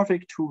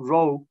isomorphic to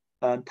rho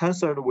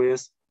tensored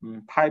with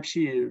pi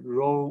P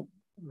rho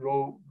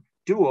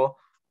dual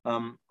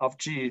of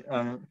G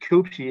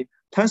QP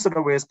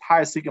tensored with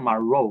pi sigma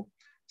rho.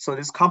 So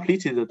this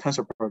completed the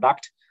tensor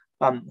product.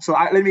 So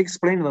let me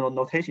explain the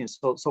notation.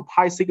 So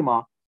pi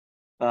sigma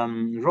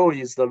rho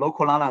is the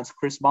local Laurent's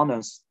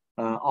correspondence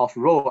of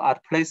rho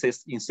at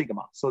places in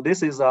sigma. So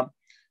this is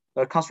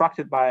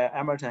constructed by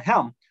Emerton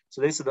Helm.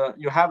 So this is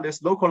you have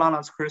this local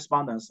Laurent's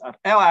correspondence at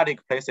L-adic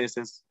places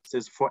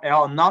is for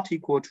L not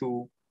equal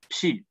to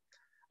P,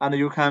 and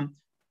you can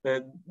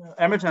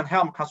Emerton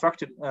Helm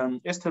constructed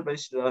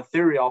established a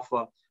theory of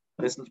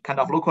this kind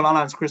of local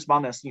Laurent's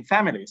correspondence in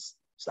families.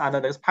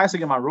 And this pi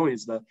sigma rho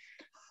is the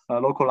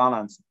local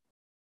Laurent's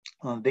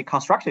they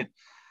constructed,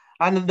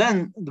 and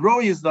then rho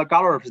is the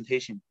Galois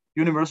representation,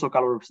 universal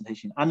Galois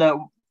representation, and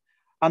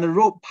the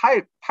rho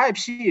pi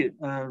P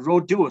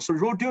rho dual. So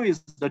rho dual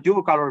is the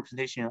dual Galois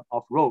representation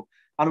of rho,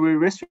 and we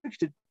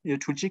restricted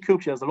it to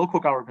GQP as the local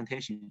Galois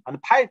representation.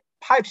 And pi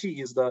P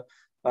is the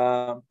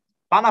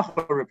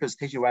Banach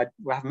representation.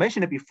 We have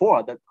mentioned it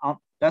before.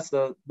 That's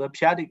the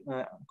p-adic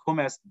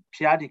Comes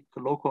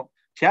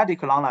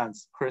p-adic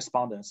Laurent's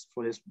correspondence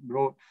for this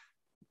rho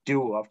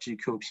dual of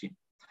GQP.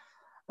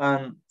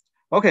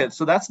 Okay,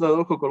 so that's the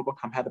local global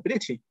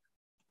compatibility.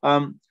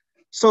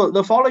 So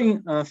the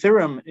following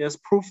theorem is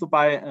proved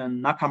by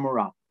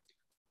Nakamura.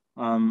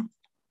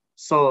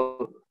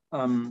 So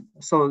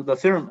the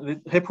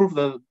theorem, he proved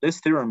this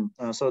theorem.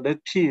 So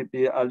let P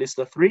be at least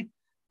 3,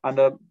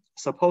 and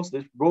suppose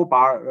this rho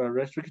bar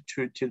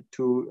restricted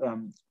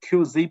to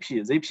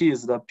QZP. ZP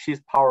is the P's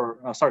power,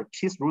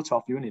 P's roots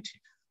of unity.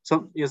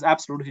 So it's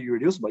absolutely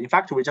irreducible. In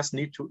fact, we just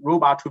need rho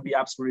bar to be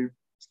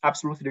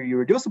absolutely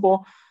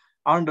irreducible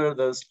under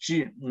this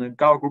G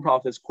Galois group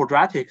of this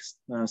quadratic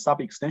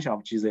sub-extension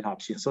of G zeta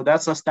P. So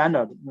that's a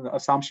standard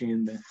assumption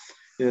in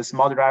this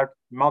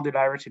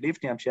modularity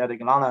lifting and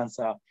p-adic Laurent's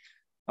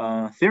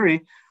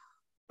theory.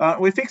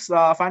 We fix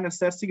the finite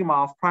set sigma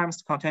of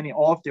primes containing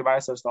all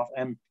divisors of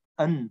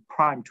n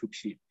prime to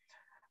P.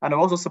 And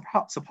also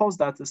suppose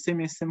that the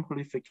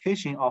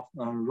semi-simplification of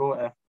rho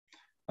F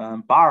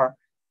bar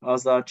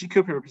as a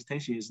GQP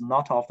representation is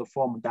not of the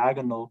form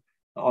diagonal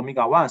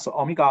omega 1. So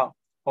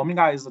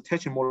omega is a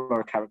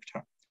tetramolar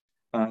character.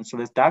 So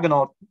this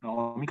diagonal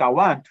omega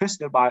 1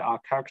 twisted by our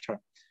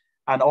character.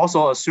 And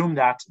also assume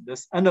that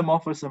this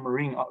endomorphism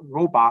ring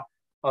rho bar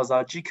as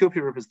a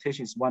GQP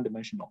representation is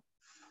one-dimensional.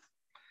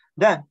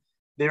 Then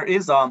there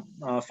is a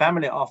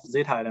family of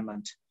zeta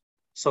element.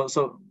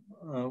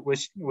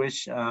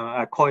 Which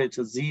I call it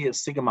Z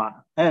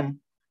sigma n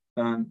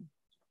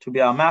to be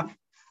a map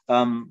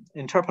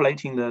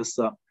interpolating this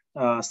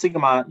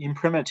sigma in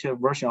primitive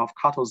version of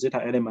Kato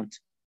zeta element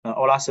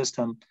Euler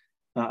system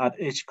at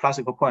each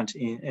classical point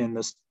in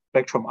this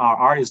spectrum R.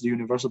 R is the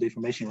universal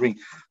deformation ring.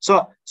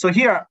 So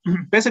here,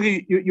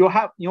 basically, you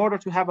have, in order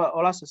to have an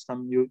Euler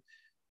system, you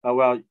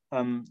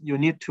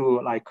need to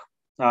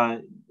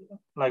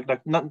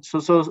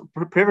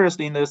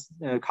previously in this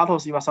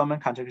Kato's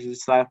Iwasawa conjecture,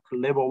 it's like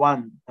level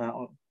 1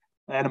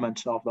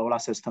 element of the Euler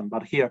system,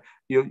 but here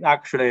you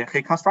actually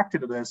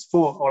reconstructed this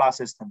full Euler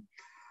system,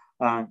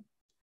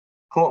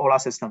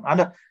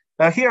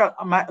 And here,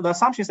 the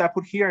assumptions I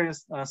put here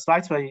is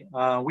slightly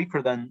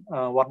weaker than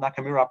what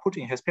Nakamura put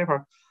in his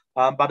paper,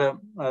 but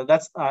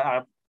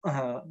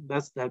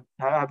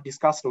I've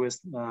discussed with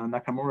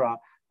Nakamura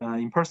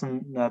in person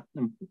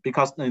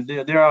because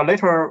there are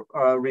later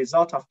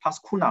results of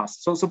Pascunas.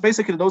 So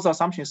basically, those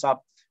assumptions are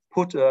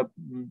put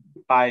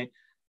by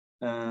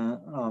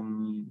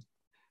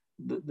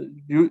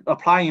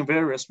applying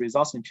various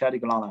results in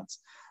periodic lines.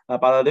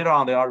 But later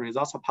on, there are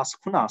results of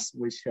Pascunas,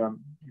 which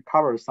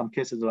covers some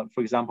cases,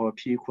 for example,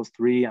 p equals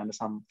 3 and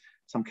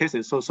some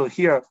cases. So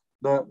here,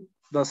 the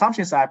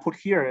assumptions I put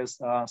here is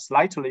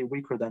slightly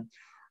weaker than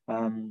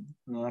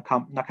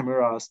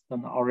Nakamura's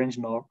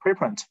original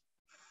preprint.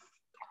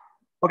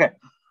 Okay.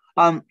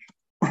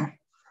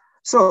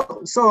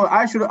 So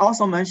I should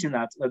also mention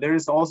that there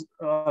is also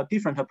a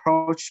different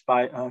approach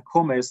by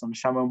Comes and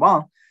Sherman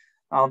Wang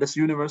on this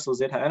universal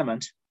zeta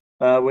element,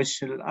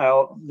 which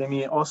let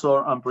me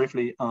also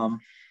briefly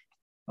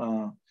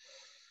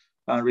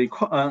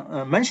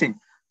mention.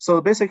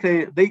 So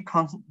basically, they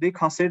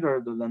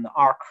considered an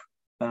arc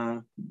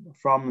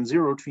from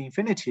 0 to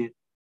infinity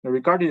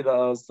regarded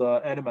as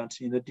the element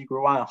in the degree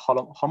 1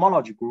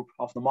 homology group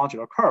of the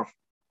modular curve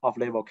of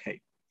level K.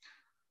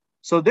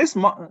 So this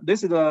is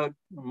a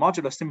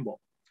modular symbol,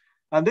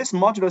 and this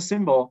modular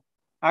symbol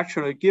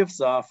actually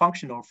gives a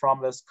functional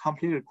from this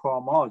completed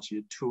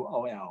cohomology to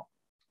OL.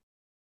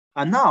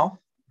 And now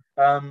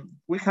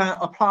we can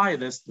apply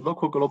this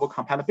local global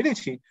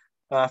compatibility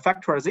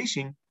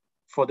factorization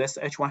for this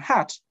H1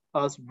 hat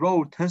as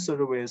rho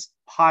tensor with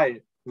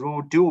pi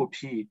rho dual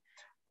P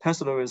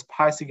tensor with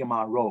pi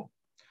sigma rho.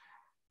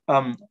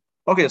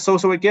 Okay, so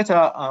we get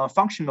a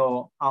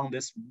functional on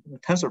this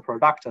tensor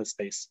product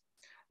space.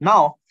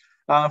 Now,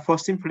 for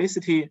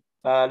simplicity,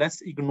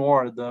 let's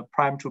ignore the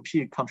prime to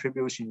P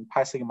contribution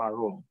pi sigma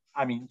rho.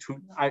 I mean,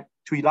 to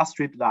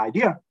illustrate the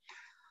idea.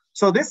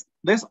 So this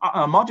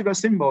modular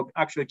symbol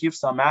actually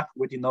gives a map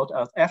we denote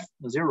as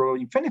F0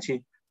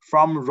 infinity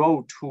from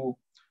rho to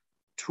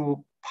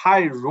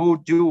pi rho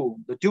dual,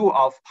 the dual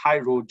of pi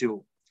rho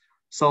dual.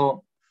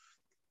 So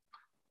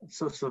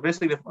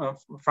basically,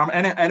 from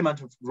any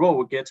element of rho,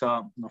 we get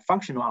a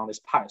functional on this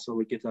pi. So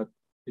we get it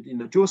in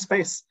the dual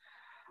space.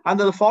 And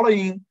the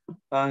following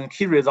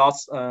key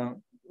results,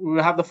 we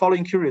have the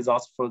following key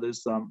results for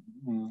this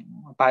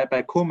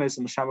by Comes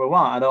and Sherman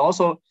Wang, and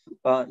also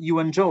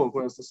Ewan Zhou,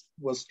 who was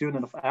a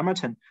student of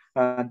Emerton,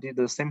 did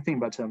the same thing,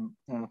 but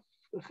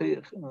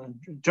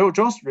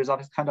Zhou's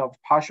result is kind of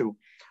partial,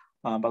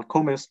 but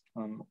Comes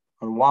and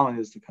Wang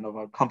is kind of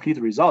a complete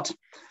result.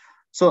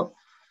 So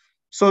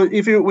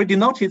if we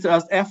denote it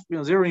as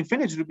F0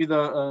 infinity to be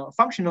the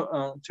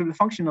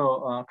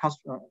functional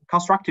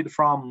constructed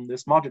from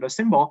this modular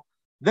symbol,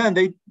 then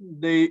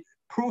they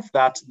prove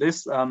that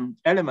this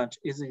element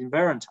is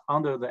invariant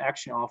under the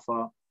action of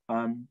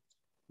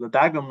the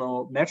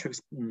diagonal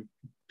matrix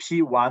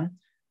P1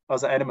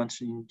 as an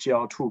element in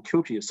GL2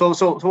 QP. So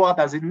what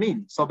does it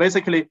mean? So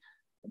basically,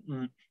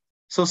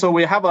 so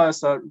we have a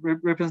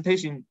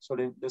representation. So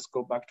let's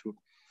go back to.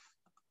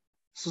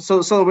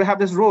 So we have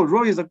this rho.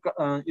 Rho is a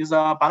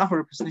Banach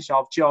representation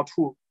of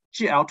GL2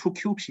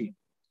 QP,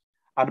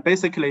 and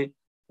basically.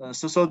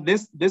 So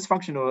this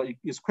functional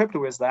is equipped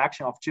with the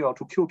action of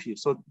GL2 QP.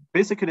 So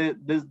basically,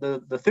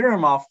 the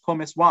theorem of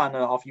Comes 1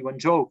 of Ewan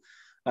Zhou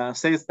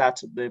says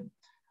that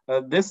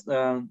this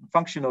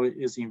functional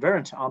is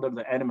invariant under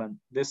the element,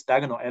 this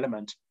diagonal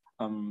element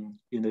in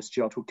this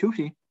GL2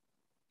 QP.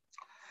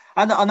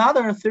 And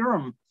another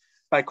theorem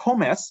by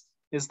Comes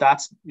is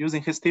that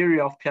using his theory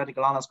of periodic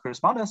Laplace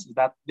correspondence,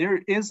 that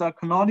there is a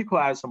canonical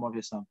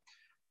isomorphism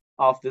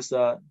of this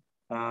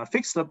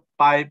fixed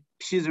by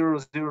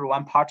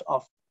P001 part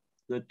of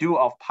the dual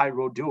of pi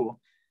rho dual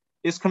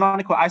is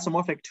canonical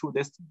isomorphic to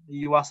this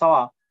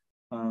Iwasawa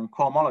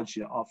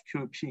cohomology of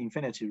QP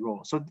infinity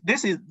rho. So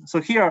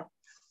here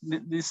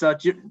this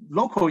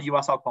local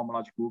Iwasawa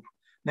cohomology group,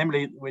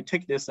 namely we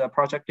take this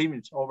project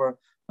limit over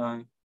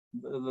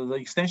the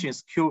extension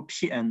is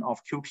QPN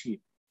of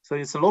QP. So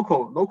it's a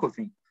local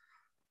thing.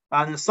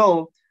 And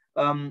so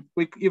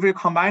if we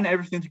combine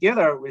everything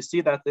together, we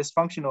see that this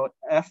functional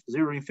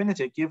F0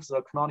 infinity gives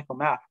a canonical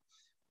map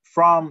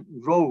from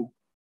rho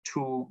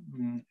to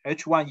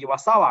H1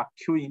 Iwasawa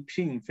Q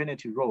P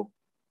infinity rho,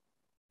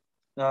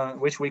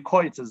 which we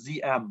call it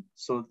ZM.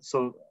 So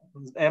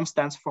M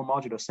stands for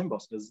modular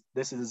symbols.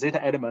 This is a zeta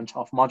element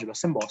of modular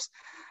symbols.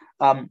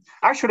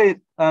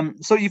 Actually,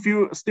 so if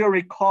you still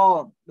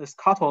recall this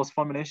Kato's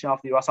formulation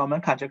of the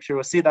Iwasawa conjecture,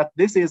 you'll see that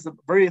this is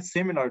very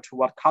similar to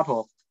what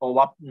Kato or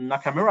what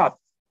Nakamura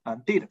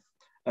did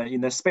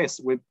in this space.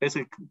 We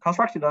basically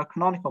constructed a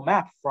canonical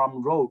map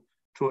from rho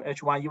to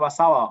H1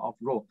 Iwasawa of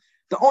rho.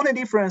 The only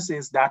difference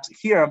is that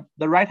here,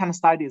 the right-hand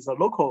side is a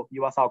local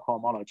Iwasawa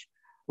cohomology,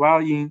 while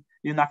in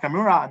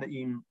Nakamura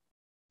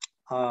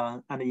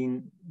and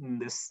in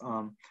this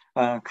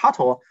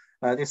Kato,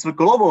 it's a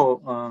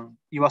global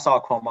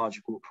Iwasawa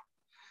cohomology group.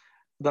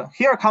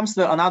 Here comes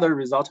another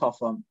result of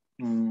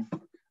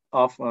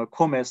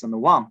Comes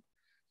and Wang.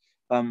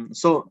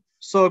 So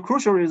a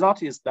crucial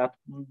result is that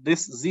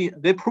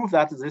they prove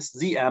that this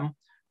ZM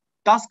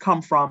does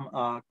come from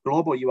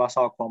global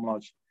Iwasawa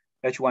cohomology,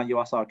 H1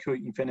 Iwasawa Q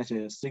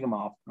infinity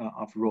sigma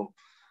of rho.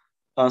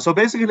 So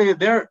basically,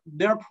 their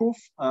proof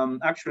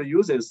actually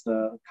uses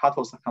the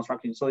Kato's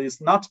construction. So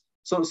it's not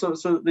so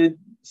they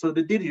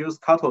did use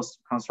Kato's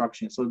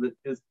construction. So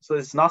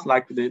it's not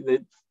like they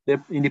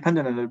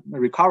independently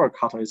recover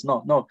Kato. It's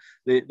no.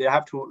 They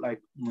have to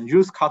like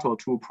use Kato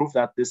to prove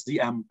that this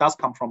ZM does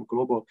come from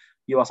global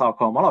Iwasawa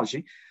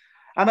cohomology.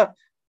 And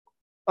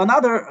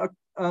another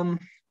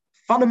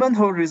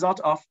fundamental result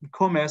of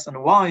Comes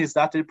and Wang is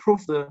that they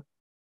prove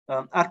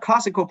at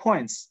classical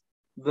points,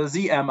 the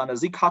ZM and the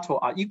Z Kato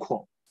are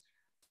equal.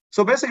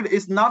 So basically,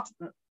 it's not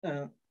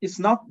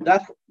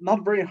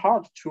very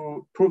hard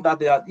to prove that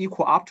they are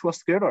equal up to a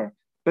scalar.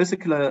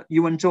 Basically,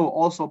 even Zhou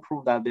also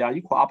proved that they are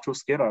equal up to a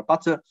scalar.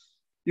 But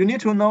you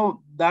need to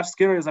know that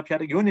scalar is a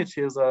p-adic unit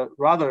is a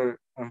rather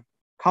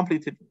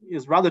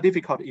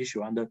difficult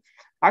issue. And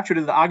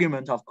actually, the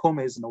argument of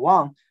Comes and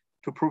Wang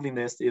to proving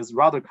this is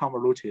rather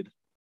convoluted.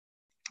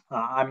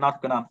 I'm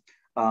not gonna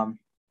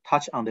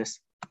touch on this.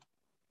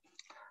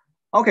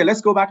 Okay,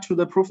 let's go back to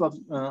the proof of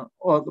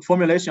or the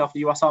formulation of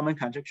the Iwasawa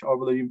conjecture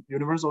over the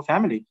universal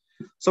family.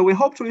 So we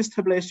hope to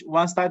establish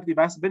one-sided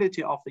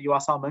divisibility of the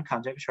Iwasawa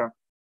conjecture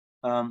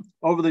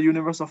over the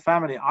universal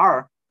family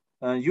R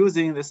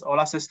using this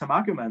Euler system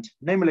argument.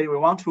 Namely, we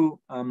want to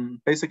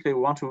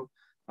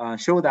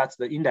show that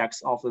the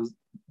index of the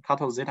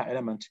Kato zeta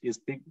element is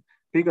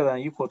bigger than or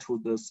equal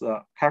to this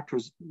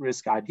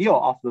characteristic ideal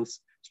of this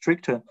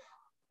strict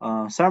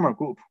Selmer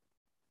group.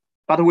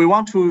 But we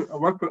want to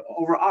work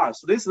over R.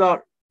 So this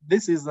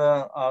is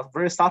a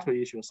very subtle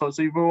issue. So if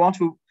we want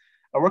to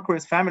work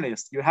with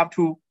families, you have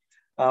to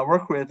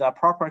work with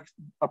appropriate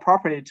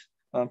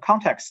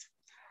context.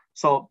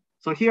 So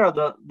here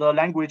the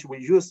language we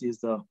use is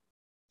the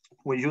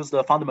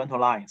fundamental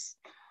lines.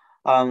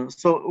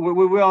 So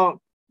we will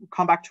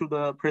come back to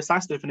the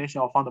precise definition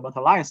of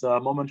fundamental lines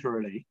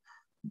momentarily.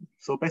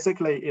 So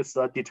basically, it's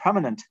a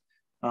determinant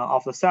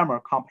of the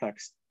Selmer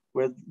complex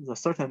with the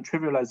certain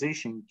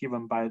trivialization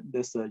given by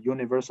this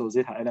universal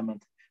zeta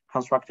element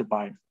constructed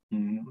by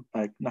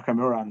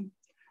Nakamura and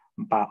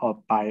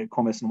by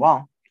Comes and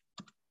Wang.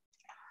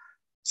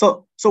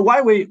 So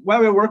why we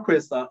work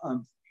with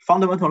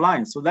fundamental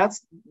lines? So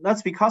that's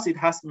because it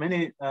has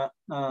many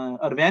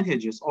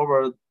advantages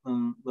over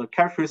the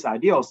characteristic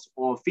ideals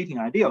or fitting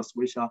ideals,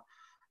 which are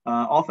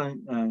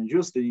often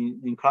used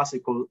in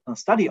classical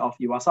study of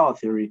Iwasawa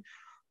theory.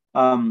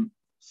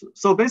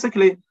 So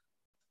basically.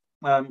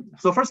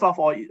 So first of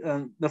all,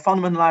 the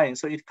fundamental line,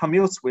 so it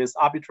commutes with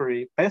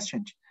arbitrary phase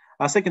change.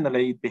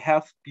 Secondly, it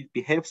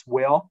behaves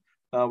well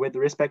with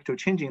respect to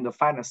changing the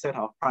finite set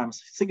of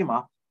primes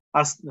sigma.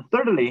 As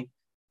thirdly,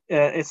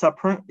 it's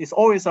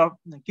always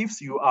gives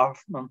you a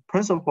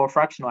principal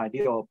fractional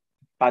ideal,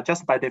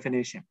 just by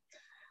definition.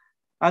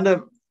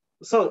 And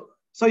so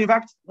in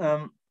fact,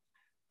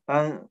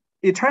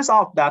 it turns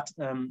out that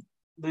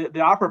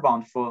the upper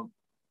bound for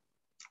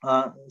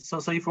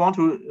so if you want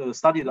to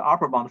study the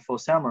upper bound for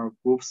Selmer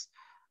groups,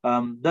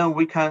 then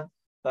we can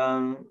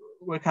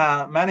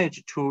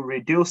manage to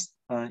reduce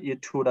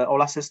it to the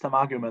Euler system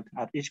argument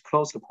at each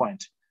closed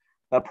point,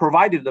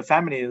 provided the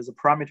family is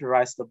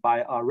parameterized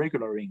by a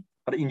regular ring.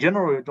 But in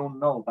general, we don't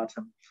know. But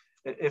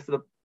if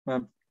the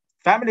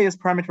family is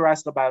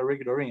parameterized by a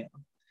regular ring,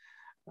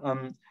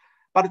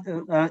 but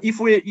if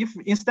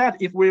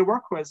we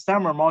work with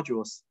Selmer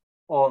modules,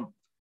 or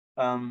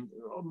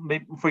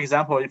maybe, for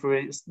example, if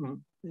we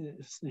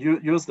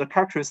use the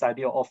characteristic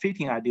ideal or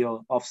fitting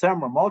ideal of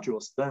Selmer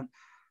modules, then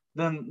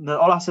the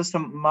Euler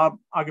system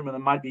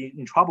argument might be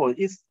in trouble.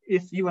 It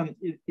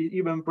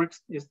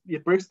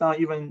breaks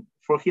down even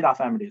for Hida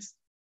families.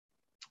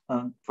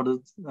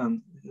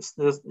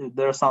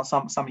 There are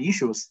some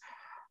issues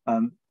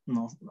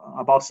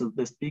about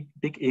this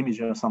big image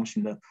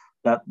assumption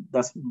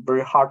that's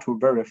very hard to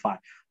verify.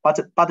 But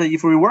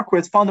if we work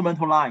with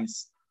fundamental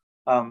lines,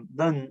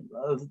 then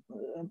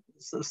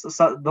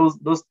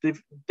those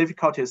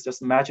difficulties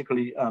just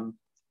magically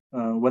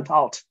went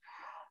out.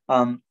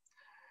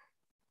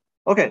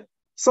 Okay,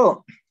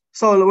 so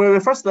we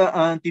first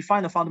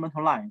define the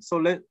fundamental line. So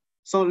let's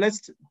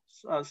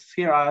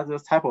here are the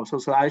typo.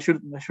 So I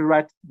should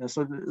write.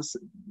 So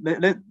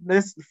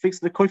let's fix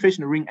the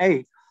coefficient ring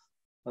A.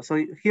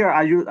 So here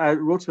I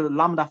wrote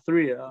lambda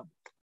 3.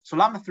 So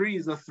lambda 3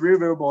 is a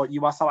 3-variable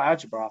Iwasawa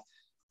algebra.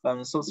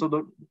 So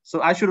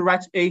I should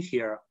write A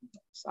here.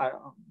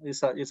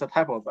 It's a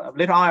typo. But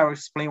later on, I will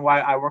explain why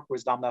I work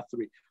with lambda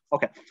 3.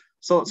 Okay.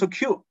 So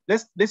Q.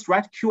 Let's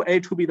write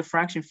QA to be the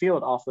fraction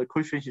field of the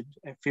coefficient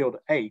field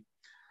A.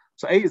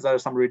 So A is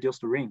some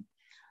reduced ring.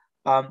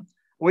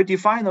 we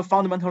define the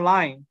fundamental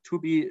line to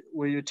be,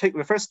 we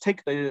first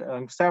take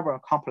the several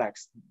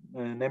complex,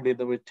 namely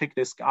we take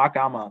this R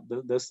gamma,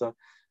 this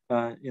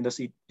in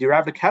this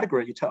derived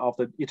category of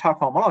the italic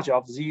homology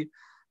of Z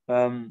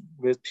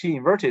with P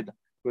inverted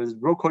with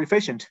row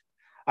coefficient,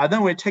 and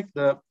then we take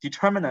the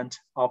determinant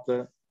of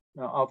the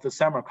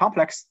Samuel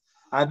complex,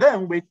 and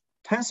then we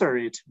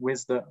tensor it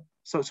with the,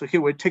 so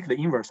here we take the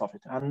inverse of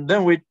it, and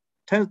then we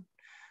tensor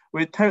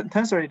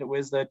it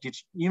with the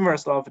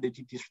inverse of the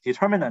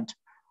determinant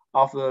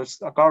of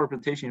the Gauss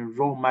representation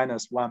rho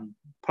minus 1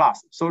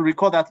 plus. So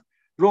recall that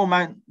rho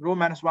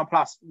minus 1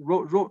 plus,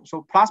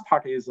 so plus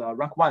part is a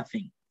rank 1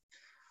 thing.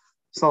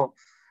 So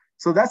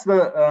that's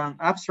the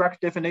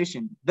abstract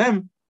definition.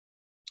 Then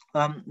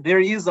there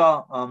is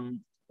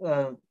an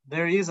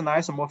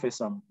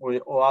isomorphism,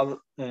 or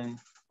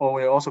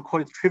we also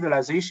call it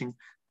trivialization,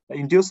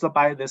 induced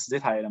by this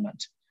zeta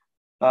element.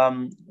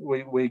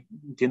 We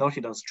denote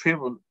it as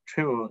trivial,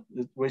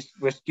 which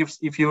gives,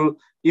 if you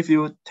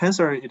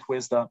tensor it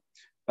with the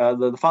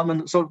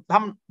fundamental, so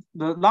the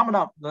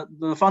lambda,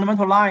 the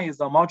fundamental line is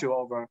the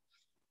module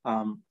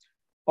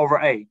over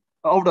A,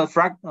 over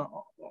the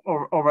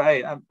over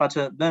A, but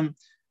then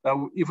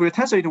if we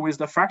tensor it with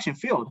the fraction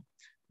field,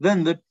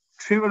 then the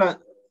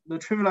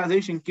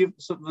trivialization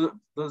gives, so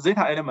the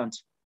zeta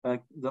element,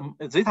 the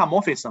zeta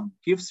morphism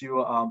gives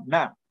you a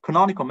map,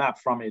 canonical map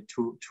from it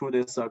to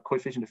this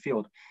coefficient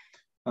field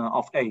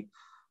of A.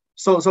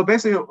 So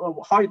basically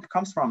how it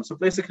comes from, so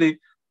basically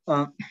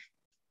so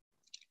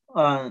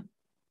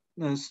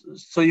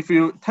if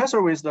you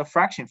tensor with the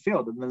fraction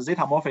field, the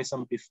zeta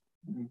morphism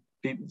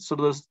so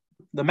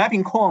the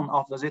mapping cone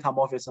of the zeta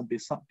morphism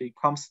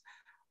becomes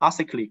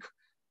acyclic.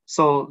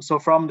 So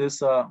from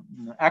this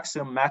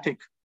axiomatic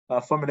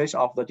formulation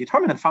of the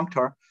determinant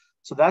functor,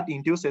 so that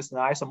induces an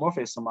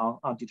isomorphism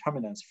on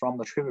determinants from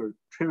the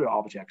trivial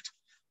object.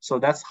 So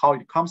that's how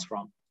it comes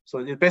from. So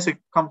it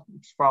basically comes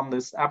from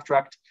this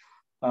abstract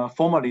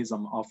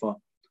formalism of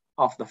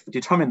the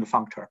determinant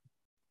functor.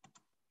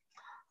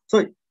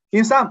 So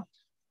in sum,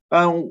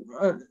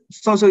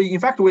 so in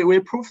fact we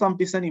prove some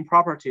descending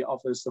property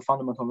of this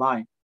fundamental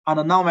line on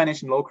the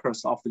non-vanishing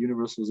locus of the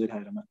universal zeta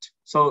element.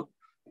 So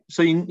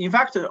in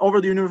fact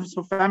over the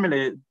universal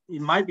family,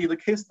 it might be the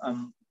case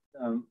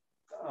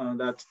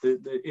that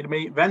it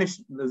may vanish,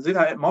 the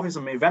zeta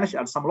morphism may vanish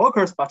at some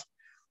locus, but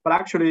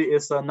actually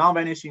it's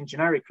non-vanishing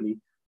generically.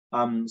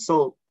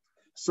 So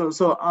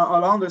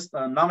along this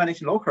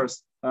non-vanishing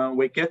locus,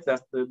 we get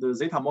that the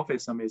zeta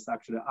morphism is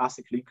actually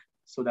acyclic,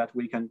 so that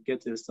we can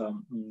get this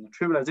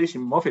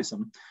trivialization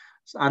morphism.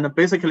 And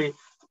basically,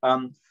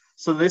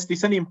 so this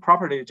descending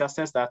property just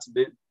says that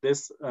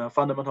this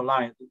fundamental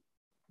line,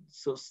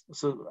 so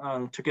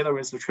together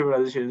with the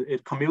trivialization,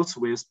 it commutes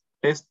with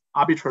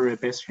arbitrary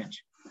base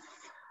change.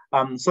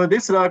 So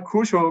this is a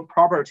crucial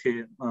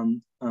property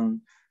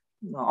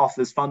of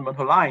this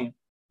fundamental line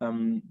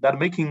that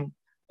making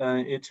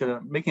it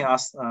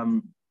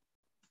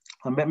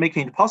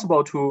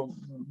possible to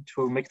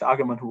make the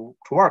argument to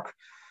work.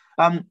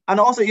 And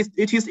also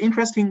it is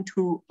interesting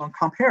to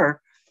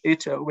compare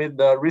it with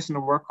the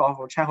recent work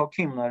of Chen Ho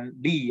Kim,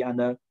 Lee,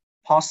 and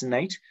Paul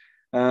Snate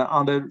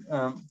on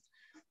the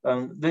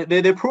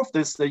they proved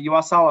this, the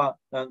Iwasawa,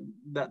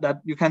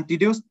 that you can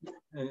deduce,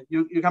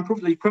 you can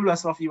prove the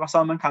equivalence of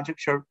Iwasawa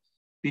conjecture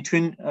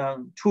between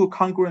two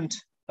congruent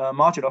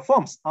modular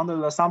forms under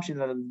the assumption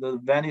that the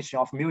vanishing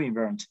of mu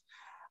invariant.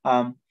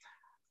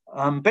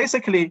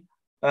 Basically,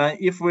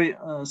 if we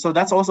so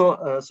that's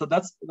also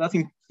that's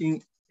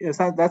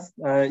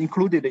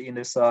included in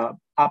this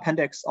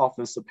appendix of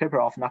this paper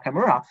of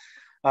Nakamura.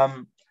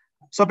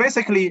 So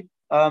basically,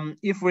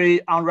 if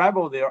we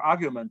unravel their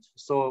argument,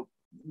 so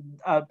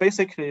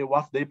basically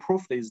what they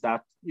proved is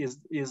that is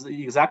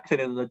exactly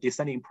the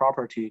descending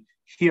property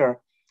here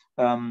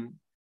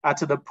at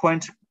the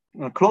point,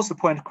 close to the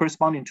point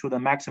corresponding to the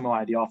maximal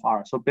idea of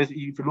R. So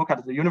basically, if you look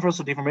at the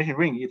universal deformation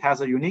ring, it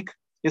has a unique,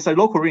 it's a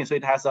local ring, so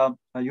it has a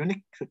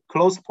unique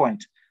close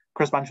point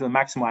corresponding to the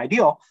maximal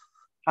ideal.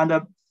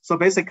 And so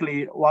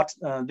basically what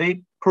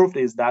they proved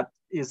is that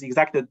is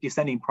exactly the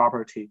descending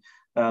property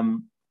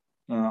of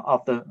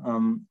the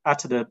at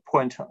the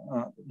point,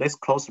 this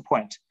close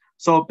point.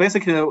 So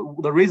basically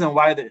the reason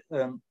why they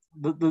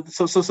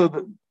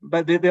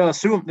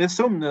assume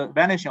the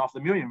vanishing of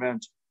the mu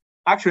invariant.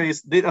 Actually,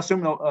 they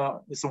assume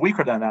it's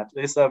weaker than that.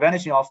 It's the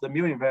vanishing of the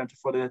mu invariant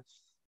for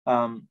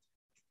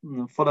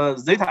the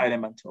zeta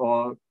element,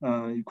 or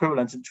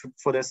equivalent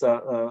for this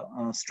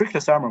strictly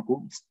Selmer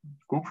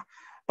group.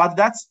 But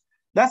that's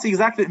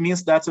exactly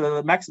means that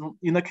the maximum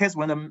in the case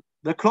when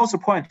the closer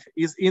point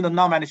is in the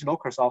non-vanishing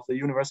locus of the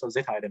universal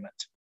zeta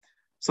element.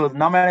 So the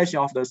non-vanishing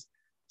of this,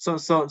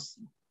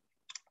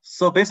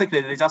 so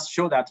basically they just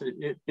show that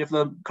if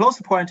the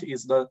close point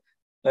is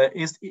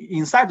is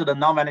inside the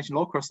non-vanishing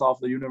locus of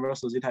the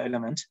universal zeta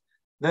element,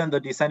 then the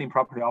descending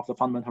property of the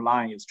fundamental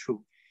line is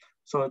true.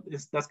 So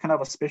that's kind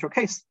of a special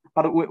case.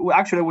 But we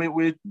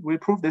actually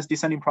prove this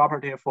descending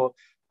property for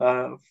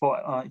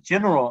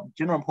general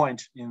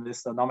point in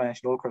this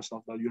non-vanishing locus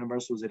of the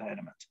universal zeta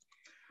element.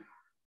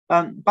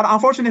 But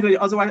unfortunately,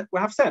 as we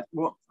have said,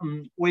 well,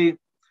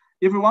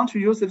 if we want to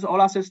use this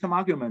Euler system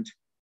argument,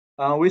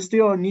 we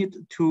still need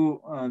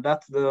to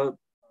that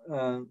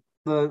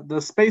the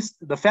space,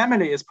 the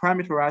family is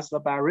parameterized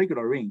by a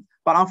regular ring.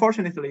 But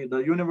unfortunately, the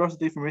universal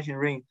differentiation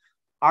ring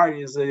R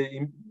is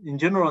in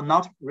general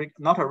not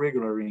a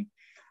regular ring.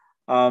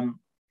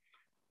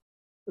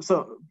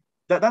 So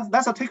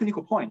that's a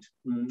technical point,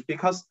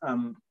 because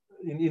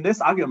in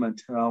this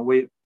argument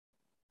we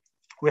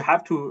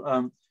have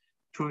to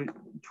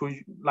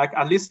like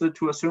at least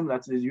to assume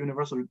that the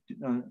universal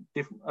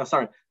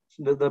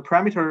the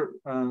parameter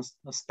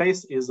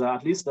space is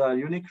at least a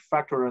unique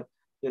factor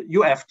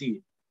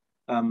UFD,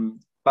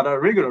 but a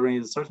regular ring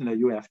is certainly a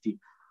UFD.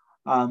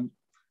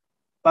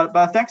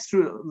 But thanks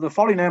to the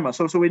following lemma,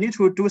 so we need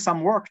to do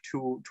some work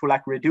to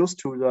like reduce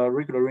to the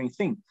regular ring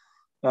thing.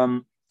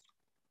 So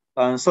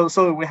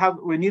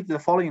we need the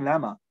following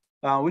lemma.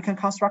 We can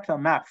construct a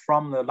map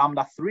from the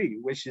lambda 3,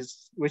 which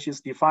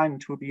is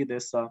defined to be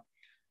this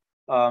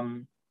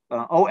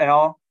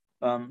OL,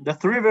 the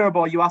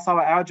 3-variable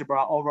Iwasawa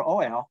algebra over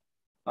OL.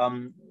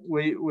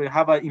 We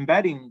have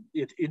embedding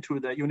it into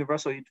the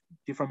universal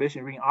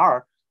differentiation ring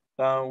R,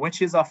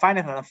 which is a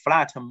finite and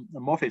flat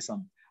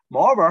morphism.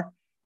 Moreover,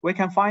 we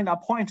can find a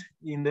point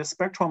in the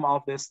spectrum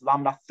of this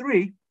lambda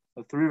 3,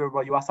 the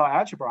 3-variable Iwasawa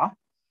algebra,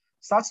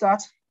 such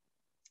that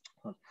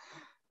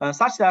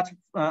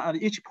at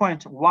each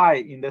point y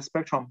in the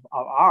spectrum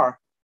of R,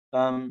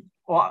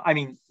 or I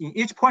mean, in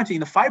each point in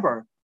the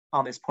fiber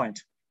on this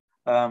point.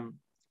 I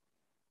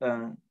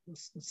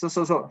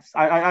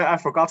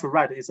forgot to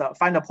write. It's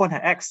find a pointer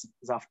x.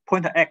 It's a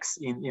pointer x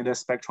in the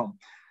spectrum,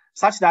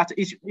 such that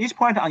each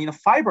point in the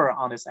fiber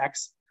on this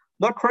x,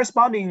 the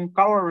corresponding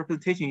Galois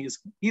representation is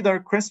either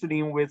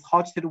crystalline with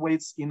Hauch-Tate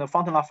weights in the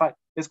Fountain-Laffey,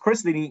 is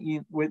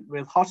crystalline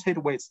with Hauch-Tate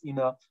weights in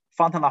the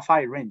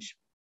Fountain-Laffey range.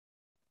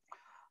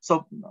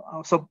 So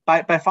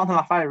by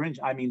Fountain-Laffey range,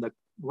 I mean the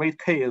weight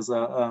k is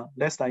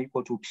less than or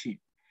equal to p.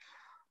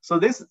 So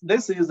this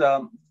is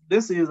a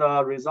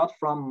result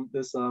from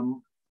this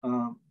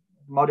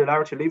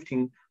modularity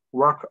lifting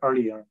work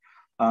earlier.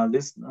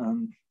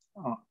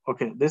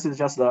 Okay, this is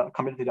just the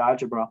commutative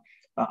algebra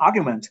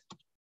argument.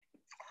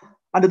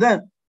 And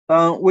then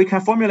we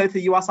can formulate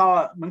the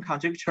Iwasawa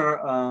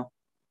conjecture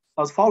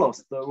as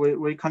follows.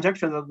 We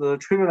conjecture that the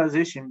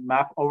trivialization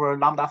map over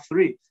lambda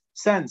 3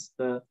 sends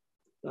the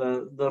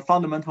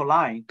fundamental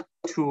line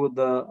to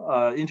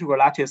the integral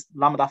lattice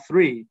lambda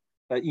 3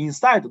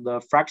 inside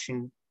the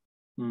fraction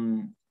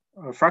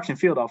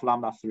field of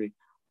lambda 3.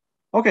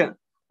 Okay,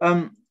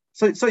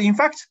 so in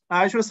fact,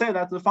 I should say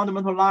that the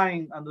fundamental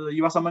line and the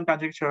Iwasawa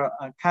conjecture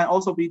can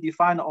also be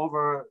defined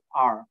over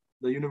R,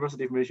 the universal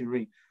differentiation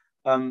ring,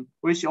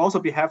 which also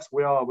behaves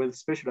well with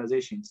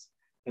specializations.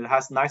 It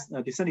has nice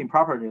descending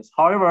properties.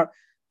 However,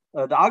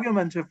 the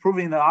argument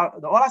proving the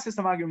Euler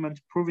system argument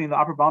proving the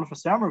upper bound for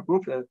Selmer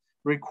group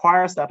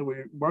requires that we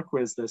work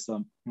with this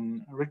a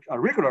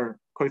regular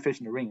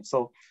coefficient ring.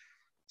 So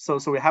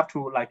we have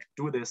to like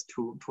do this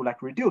to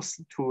like reduce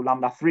to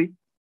lambda 3.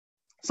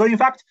 So in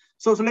fact,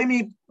 so let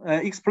me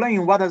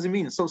explain what does it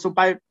mean. So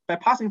by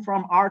passing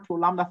from R to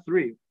lambda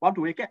 3, what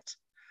do we get?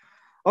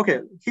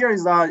 Okay, here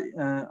is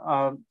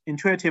the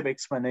intuitive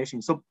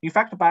explanation. So in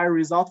fact, by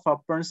result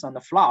for Burns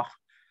and Flach,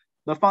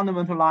 the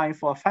fundamental line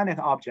for a finite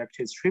object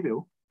is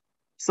trivial.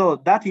 So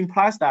that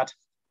implies that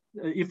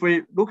if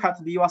we look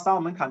at the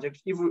Iwasawa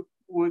conjecture, if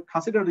we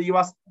consider the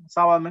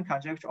Iwasawa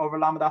conjecture over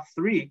lambda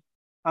 3,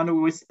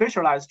 and we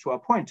specialize to a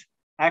point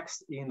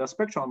x in the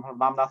spectrum of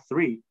lambda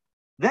 3,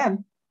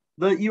 then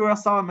the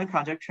Iwasawa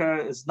conjecture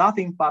is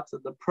nothing but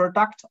the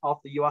product of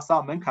the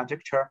Iwasawa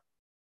conjecture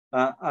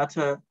at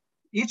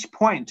each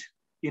point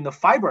in the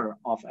fiber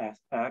of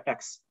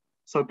x.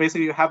 So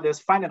basically you have this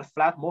finite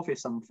flat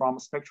morphism from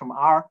spectrum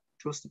R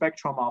to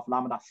spectrum of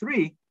lambda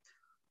 3.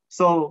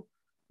 So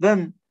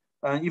then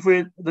if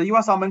the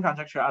Iwasawa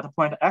conjecture at a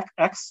point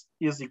x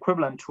is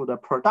equivalent to the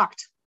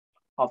product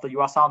of the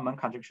Iwasawa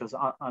conjectures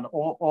on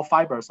all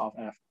fibers of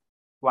f.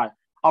 Right.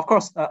 Of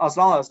course, as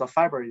long as the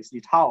fiber is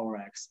eta over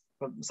x.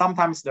 But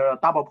sometimes there are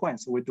double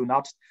points, we do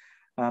not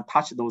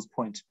touch those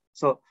points.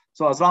 So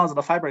as long as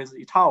the fiber is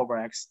eta over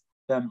x,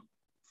 then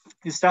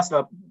it's just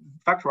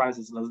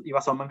factorizes the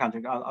Iwasawa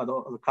conjecture at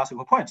the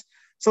classical points.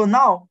 So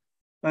now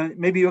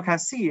maybe you can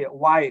see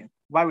why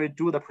we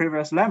do the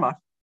previous lemma.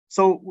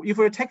 So if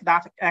we take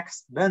that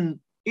x, then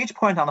each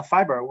point on the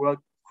fiber will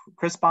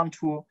correspond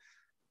to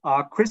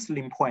a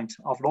crystalline point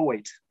of low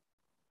weight.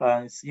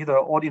 It's either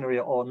ordinary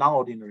or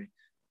non-ordinary.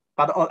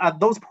 But at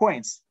those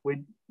points,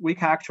 we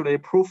can actually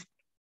prove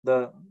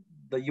the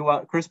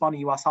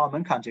corresponding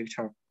Iwasawa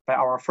conjecture by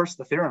our first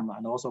theorem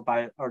and also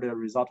by earlier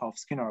result of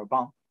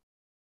Skinner-Bound.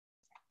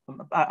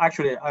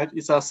 Actually,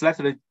 it's a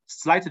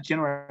slight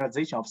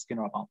generalization of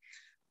Skinner-Bound,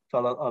 so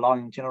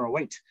allowing general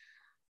weight.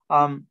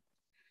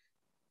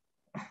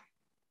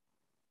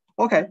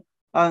 Okay,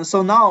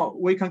 so now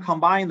we can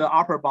combine the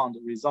upper bound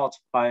result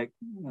by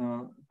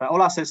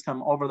Euler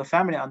system over the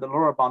family and the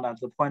lower bound at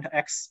the point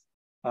x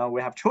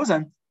we have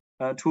chosen.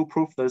 to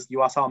prove this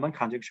Iwasawa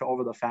conjecture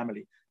over the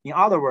family. In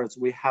other words,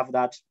 we have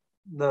that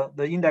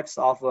the index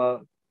of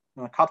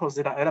Kato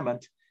zeta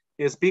element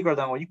is bigger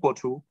than or equal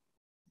to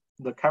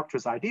the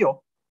characters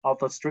ideal of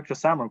the strict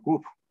Samuel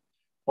group.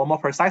 Or more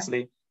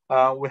precisely,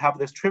 we have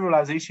this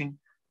trivialization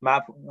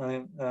map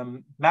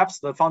maps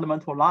the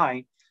fundamental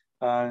line.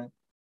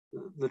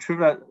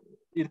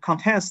 It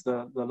contains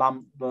the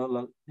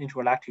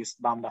integral lattice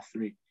lambda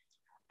 3.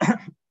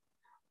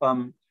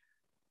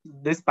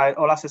 This by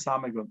Euler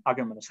system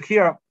argument. So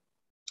here,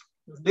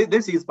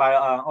 this is by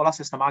Euler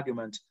system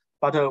argument,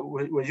 but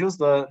we use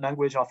the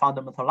language of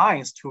fundamental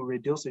lines to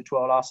reduce it to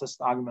Euler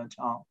system argument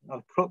on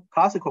a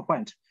classical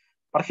point.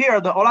 But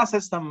here, the Euler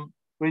system,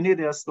 we need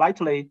a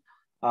slightly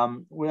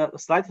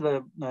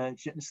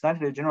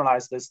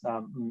generalize this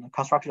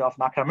construction of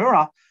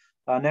Nakamura,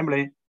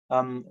 namely,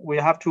 we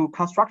have to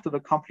construct the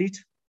complete.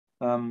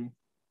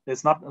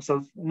 It's not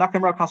so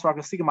Nakamura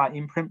construct sigma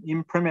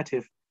in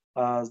primitive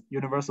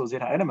universal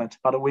zeta element,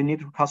 but we need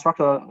to construct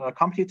a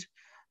complete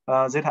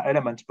zeta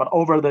element, but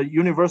over the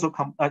universal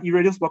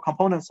irreducible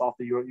components of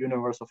the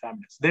universal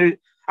families. There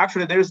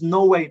is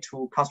no way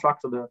to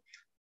construct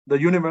the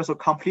universal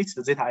complete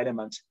zeta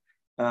element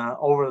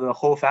over the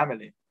whole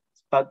family.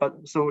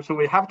 So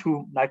we have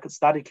to like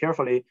study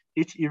carefully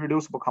each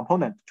irreducible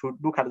component to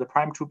look at the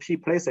prime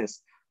 2p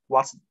places,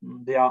 what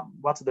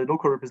the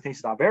local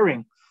representations are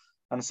varying,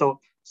 and so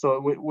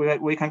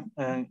we can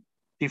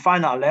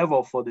define a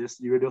level for this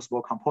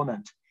irreducible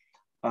component,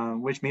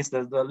 which means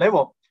that the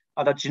level,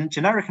 the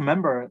generic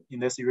member in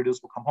this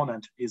irreducible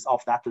component is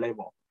of that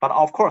level. But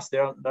of course,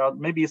 there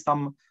may be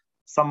some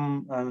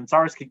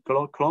Zariski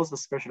closed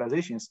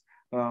specializations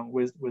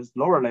with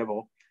lower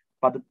level.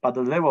 But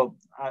the level,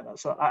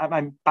 so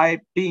by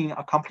being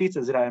a complete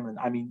zeta element,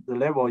 I mean the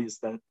level is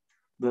the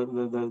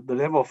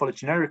level for the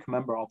generic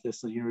member of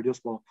this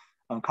irreducible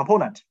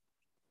component.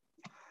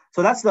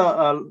 So that's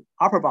the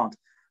upper bound.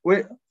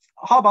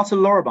 How about the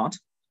lower bound?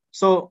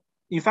 So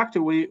in fact,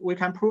 we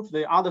can prove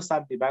the other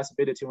side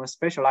divisibility when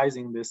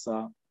specializing this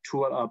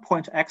to a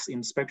point x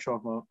in the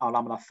spectrum of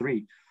lambda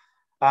 3.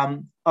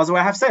 As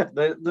I have said,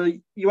 the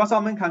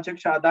Iwasawa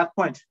conjecture at that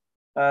point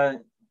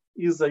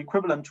is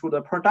equivalent to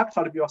the product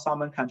of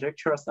Iwasawa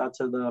conjectures at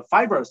the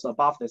fibers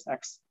above this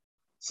x.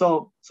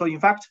 So in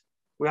fact,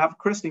 we have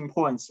crystalline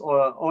points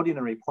or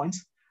ordinary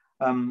points.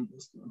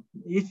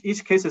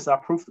 Each cases are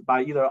proved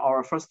by either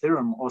our first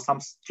theorem or some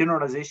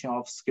generalization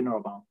of Skinner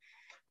bound.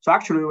 So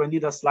actually, we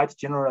need a slight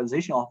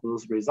generalization of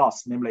those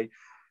results. Namely,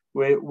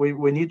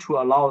 we need to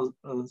allow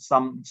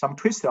some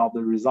twist of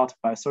the result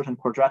by certain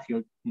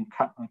quadratic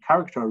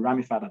character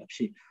ramified at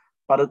P.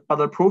 But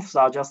the proofs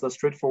are just the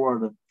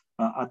straightforward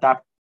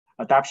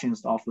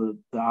adaptations of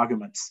the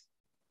arguments.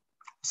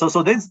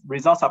 So these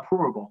results are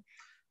provable,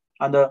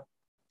 and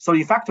so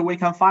in fact we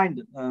can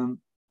find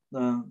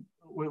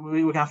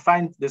we can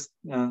find this.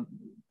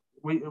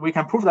 We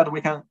can prove that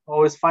we can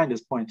always find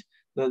this point.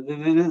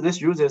 This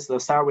uses the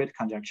Sarwate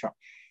conjecture.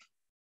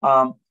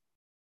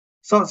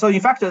 So in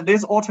fact,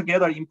 this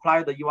altogether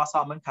imply the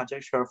Iwasawa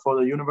conjecture for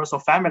the universal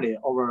family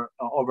over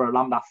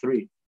lambda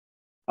 3.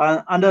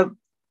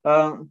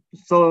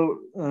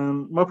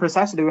 More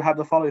precisely, we have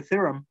the following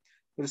theorem.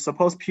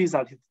 Suppose P is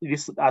at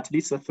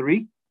least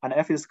 3, and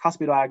F is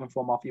cuspidal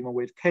eigenform of even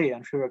weight K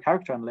and trivial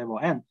character on level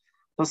N.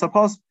 So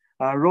suppose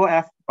rho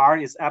F bar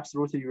is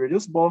absolutely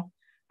irreducible.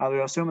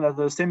 We assume that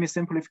the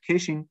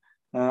semi-simplification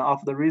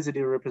of the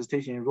residue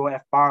representation in rho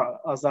F bar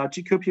as a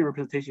GQP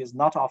representation is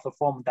not of the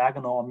form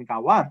diagonal omega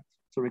 1.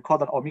 So recall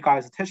that omega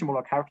is a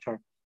tetramolar character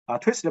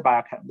twisted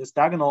by this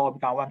diagonal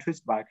omega 1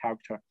 twisted by a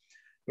character.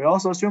 We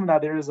also assume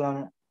that there is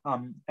an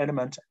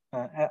element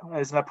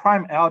is a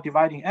prime L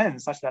dividing N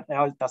such that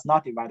L does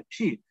not divide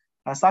P,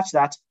 and such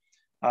that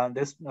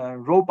this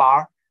rho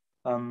bar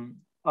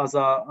as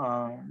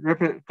a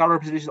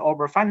representation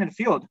over a finite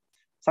field,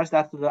 such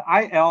that the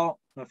IL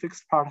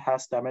fixed part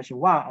has dimension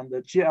 1 and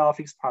the GL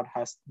fixed part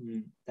has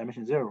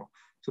dimension 0.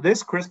 So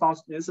this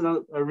corresponds, this is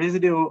a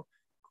residual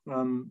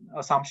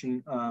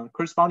assumption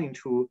corresponding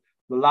to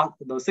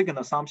the second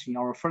assumption in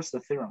our first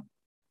theorem.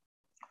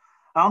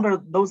 Under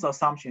those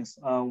assumptions,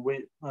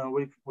 the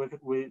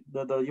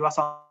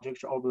Iwasawa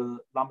conjecture over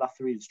lambda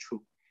 3 is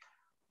true.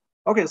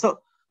 Okay, so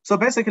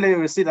basically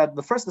we see that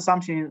the first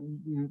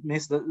assumption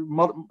means the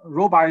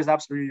rho bar is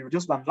absolutely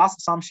irreducible, and last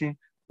assumption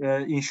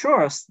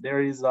ensures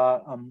there is a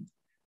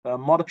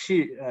mod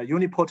P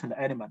unipotent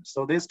element.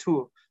 So these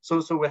two,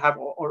 so we have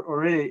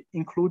already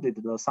included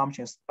the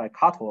assumptions by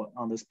Kato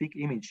on this big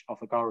image of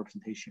the Gauss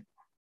representation.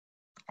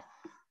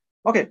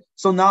 Okay,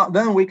 so now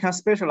then we can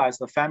specialize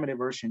the family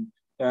version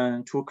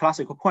to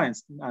classical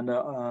points and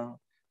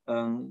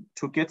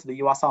to get the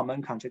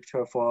Iwasawa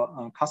conjecture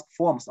for cusp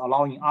forms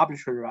allowing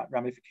arbitrary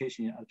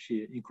ramification at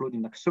P,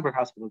 including the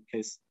supercuspidal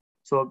case.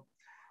 So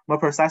more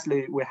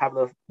precisely, we have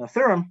the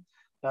theorem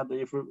that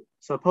if we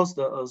suppose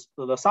the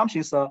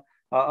assumptions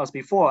as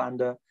before,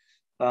 and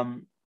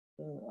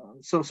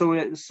so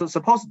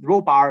suppose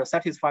rho bar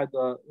satisfied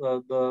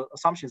the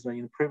assumptions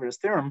in the previous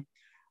theorem,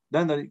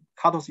 then the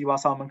Kato's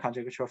Iwasawa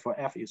conjecture for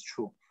F is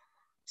true.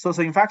 So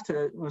in fact,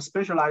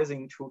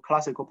 specializing to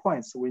classical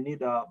points, we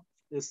need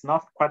it's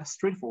not quite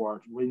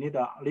straightforward. We need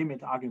a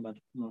limit argument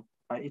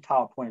by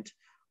eta point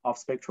of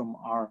spectrum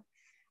R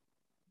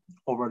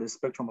over the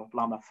spectrum of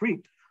lambda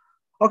 3.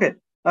 Okay,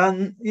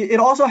 and it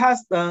also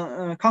has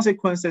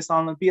consequences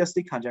on the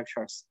BSD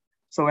conjectures.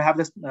 So we have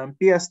this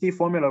BSD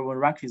formula when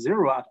rank is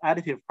 0 at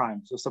additive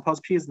prime. So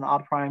suppose P is an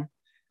odd prime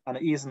and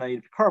E is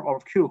an curve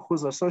of Q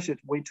whose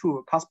associated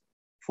V2 cusp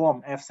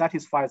form F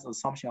satisfies the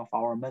assumption of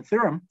our main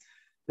theorem.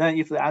 Then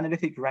if the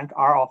analytic rank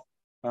R of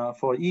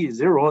for E is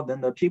 0, then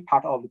the P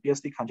part of the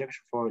BSD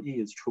conjecture for E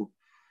is true.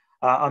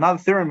 Another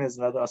theorem is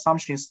that the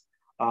assumptions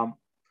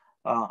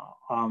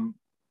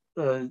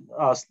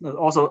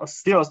also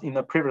still in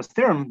the previous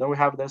theorem, then we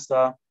have this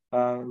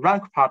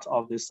rank part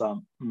of this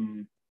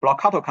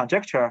Blockato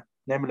conjecture,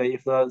 namely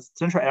if the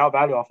central L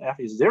value of F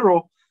is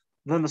 0,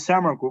 then the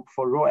Selmer group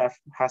for rho F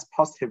has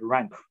positive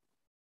rank.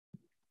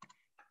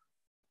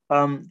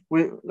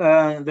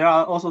 There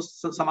are also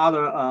some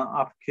other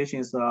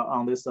applications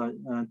on this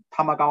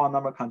Tamagawa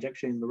number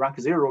conjecture in the rank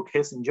 0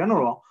 case in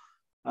general.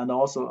 And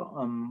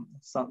also,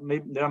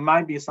 there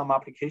might be some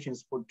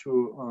applications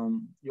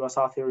to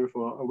Iwasawa theory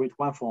for weight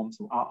one forms,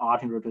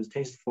 arting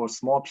representations for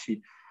small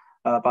p.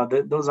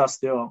 But those are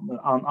still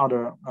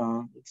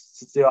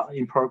still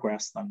in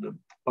progress. And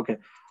okay,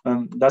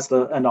 that's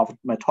the end of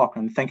my talk.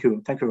 And thank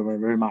you very,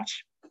 very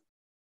much.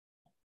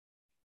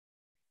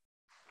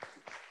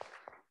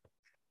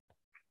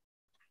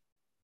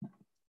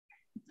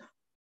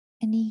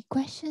 Any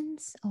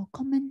questions or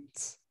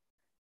comments?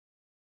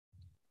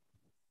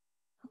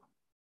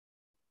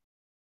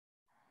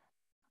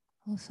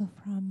 Also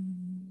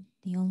from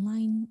the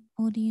online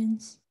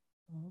audience.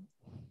 Yeah,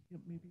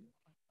 maybe.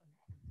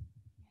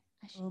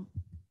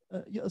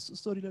 Yeah,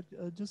 sorry,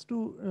 just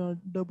to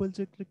double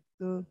check, like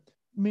the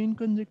main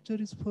conjecture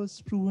is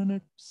first proven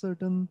at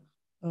certain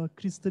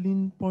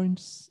crystalline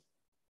points,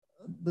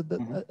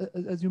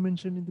 as you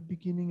mentioned in the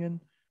beginning, and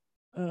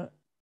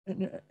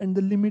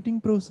the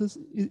limiting process,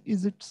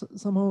 is it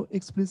somehow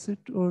explicit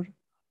or?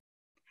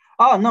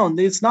 Oh no,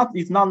 it's not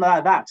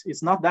like that.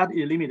 It's not that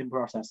a limiting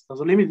process. So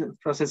the limiting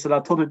process is a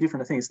totally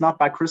different thing. It's not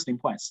by crystalline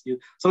points.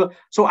 So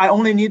I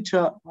only need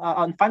to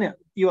find it,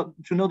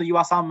 to know the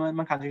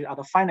Iwasawa conjecture at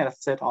a finite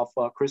set of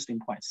crystalline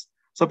points.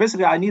 So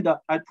basically, I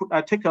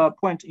take a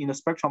point in the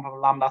spectrum of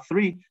lambda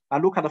 3. I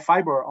look at the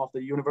fiber of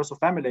the universal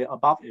family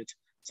above it.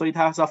 So it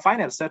has a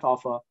finite set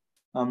of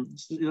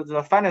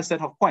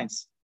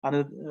points, and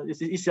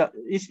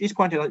each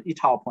point is an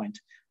eta point.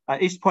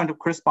 Each point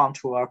corresponds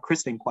to a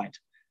crystalline point.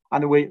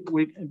 And we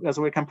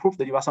can prove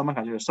the Iwasawa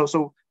conjecture.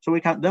 So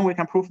we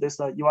can prove this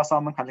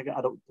Iwasawa conjecture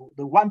at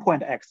the 1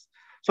 point x.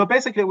 So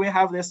basically we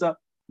have this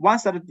one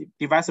set of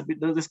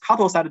divisibility, this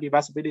Kato set of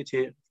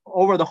divisibility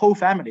over the whole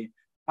family,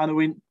 and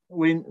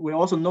we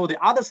also know the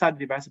other side of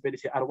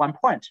divisibility at 1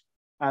 point,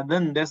 and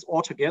then this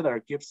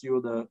altogether gives you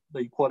the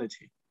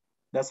equality.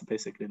 That's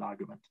basically the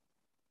argument.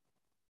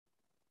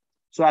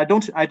 So I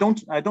don't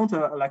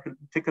like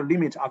take a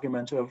limit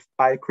argument of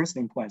by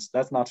crystalline points.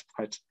 That's not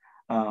quite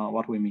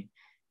what we mean.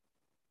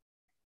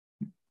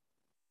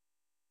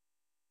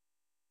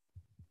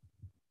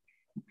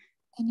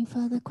 Any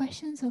further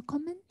questions or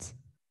comments?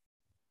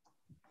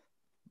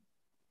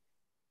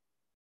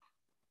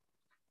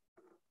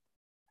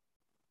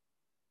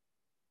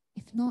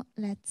 If not,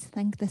 let's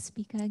thank the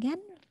speaker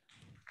again.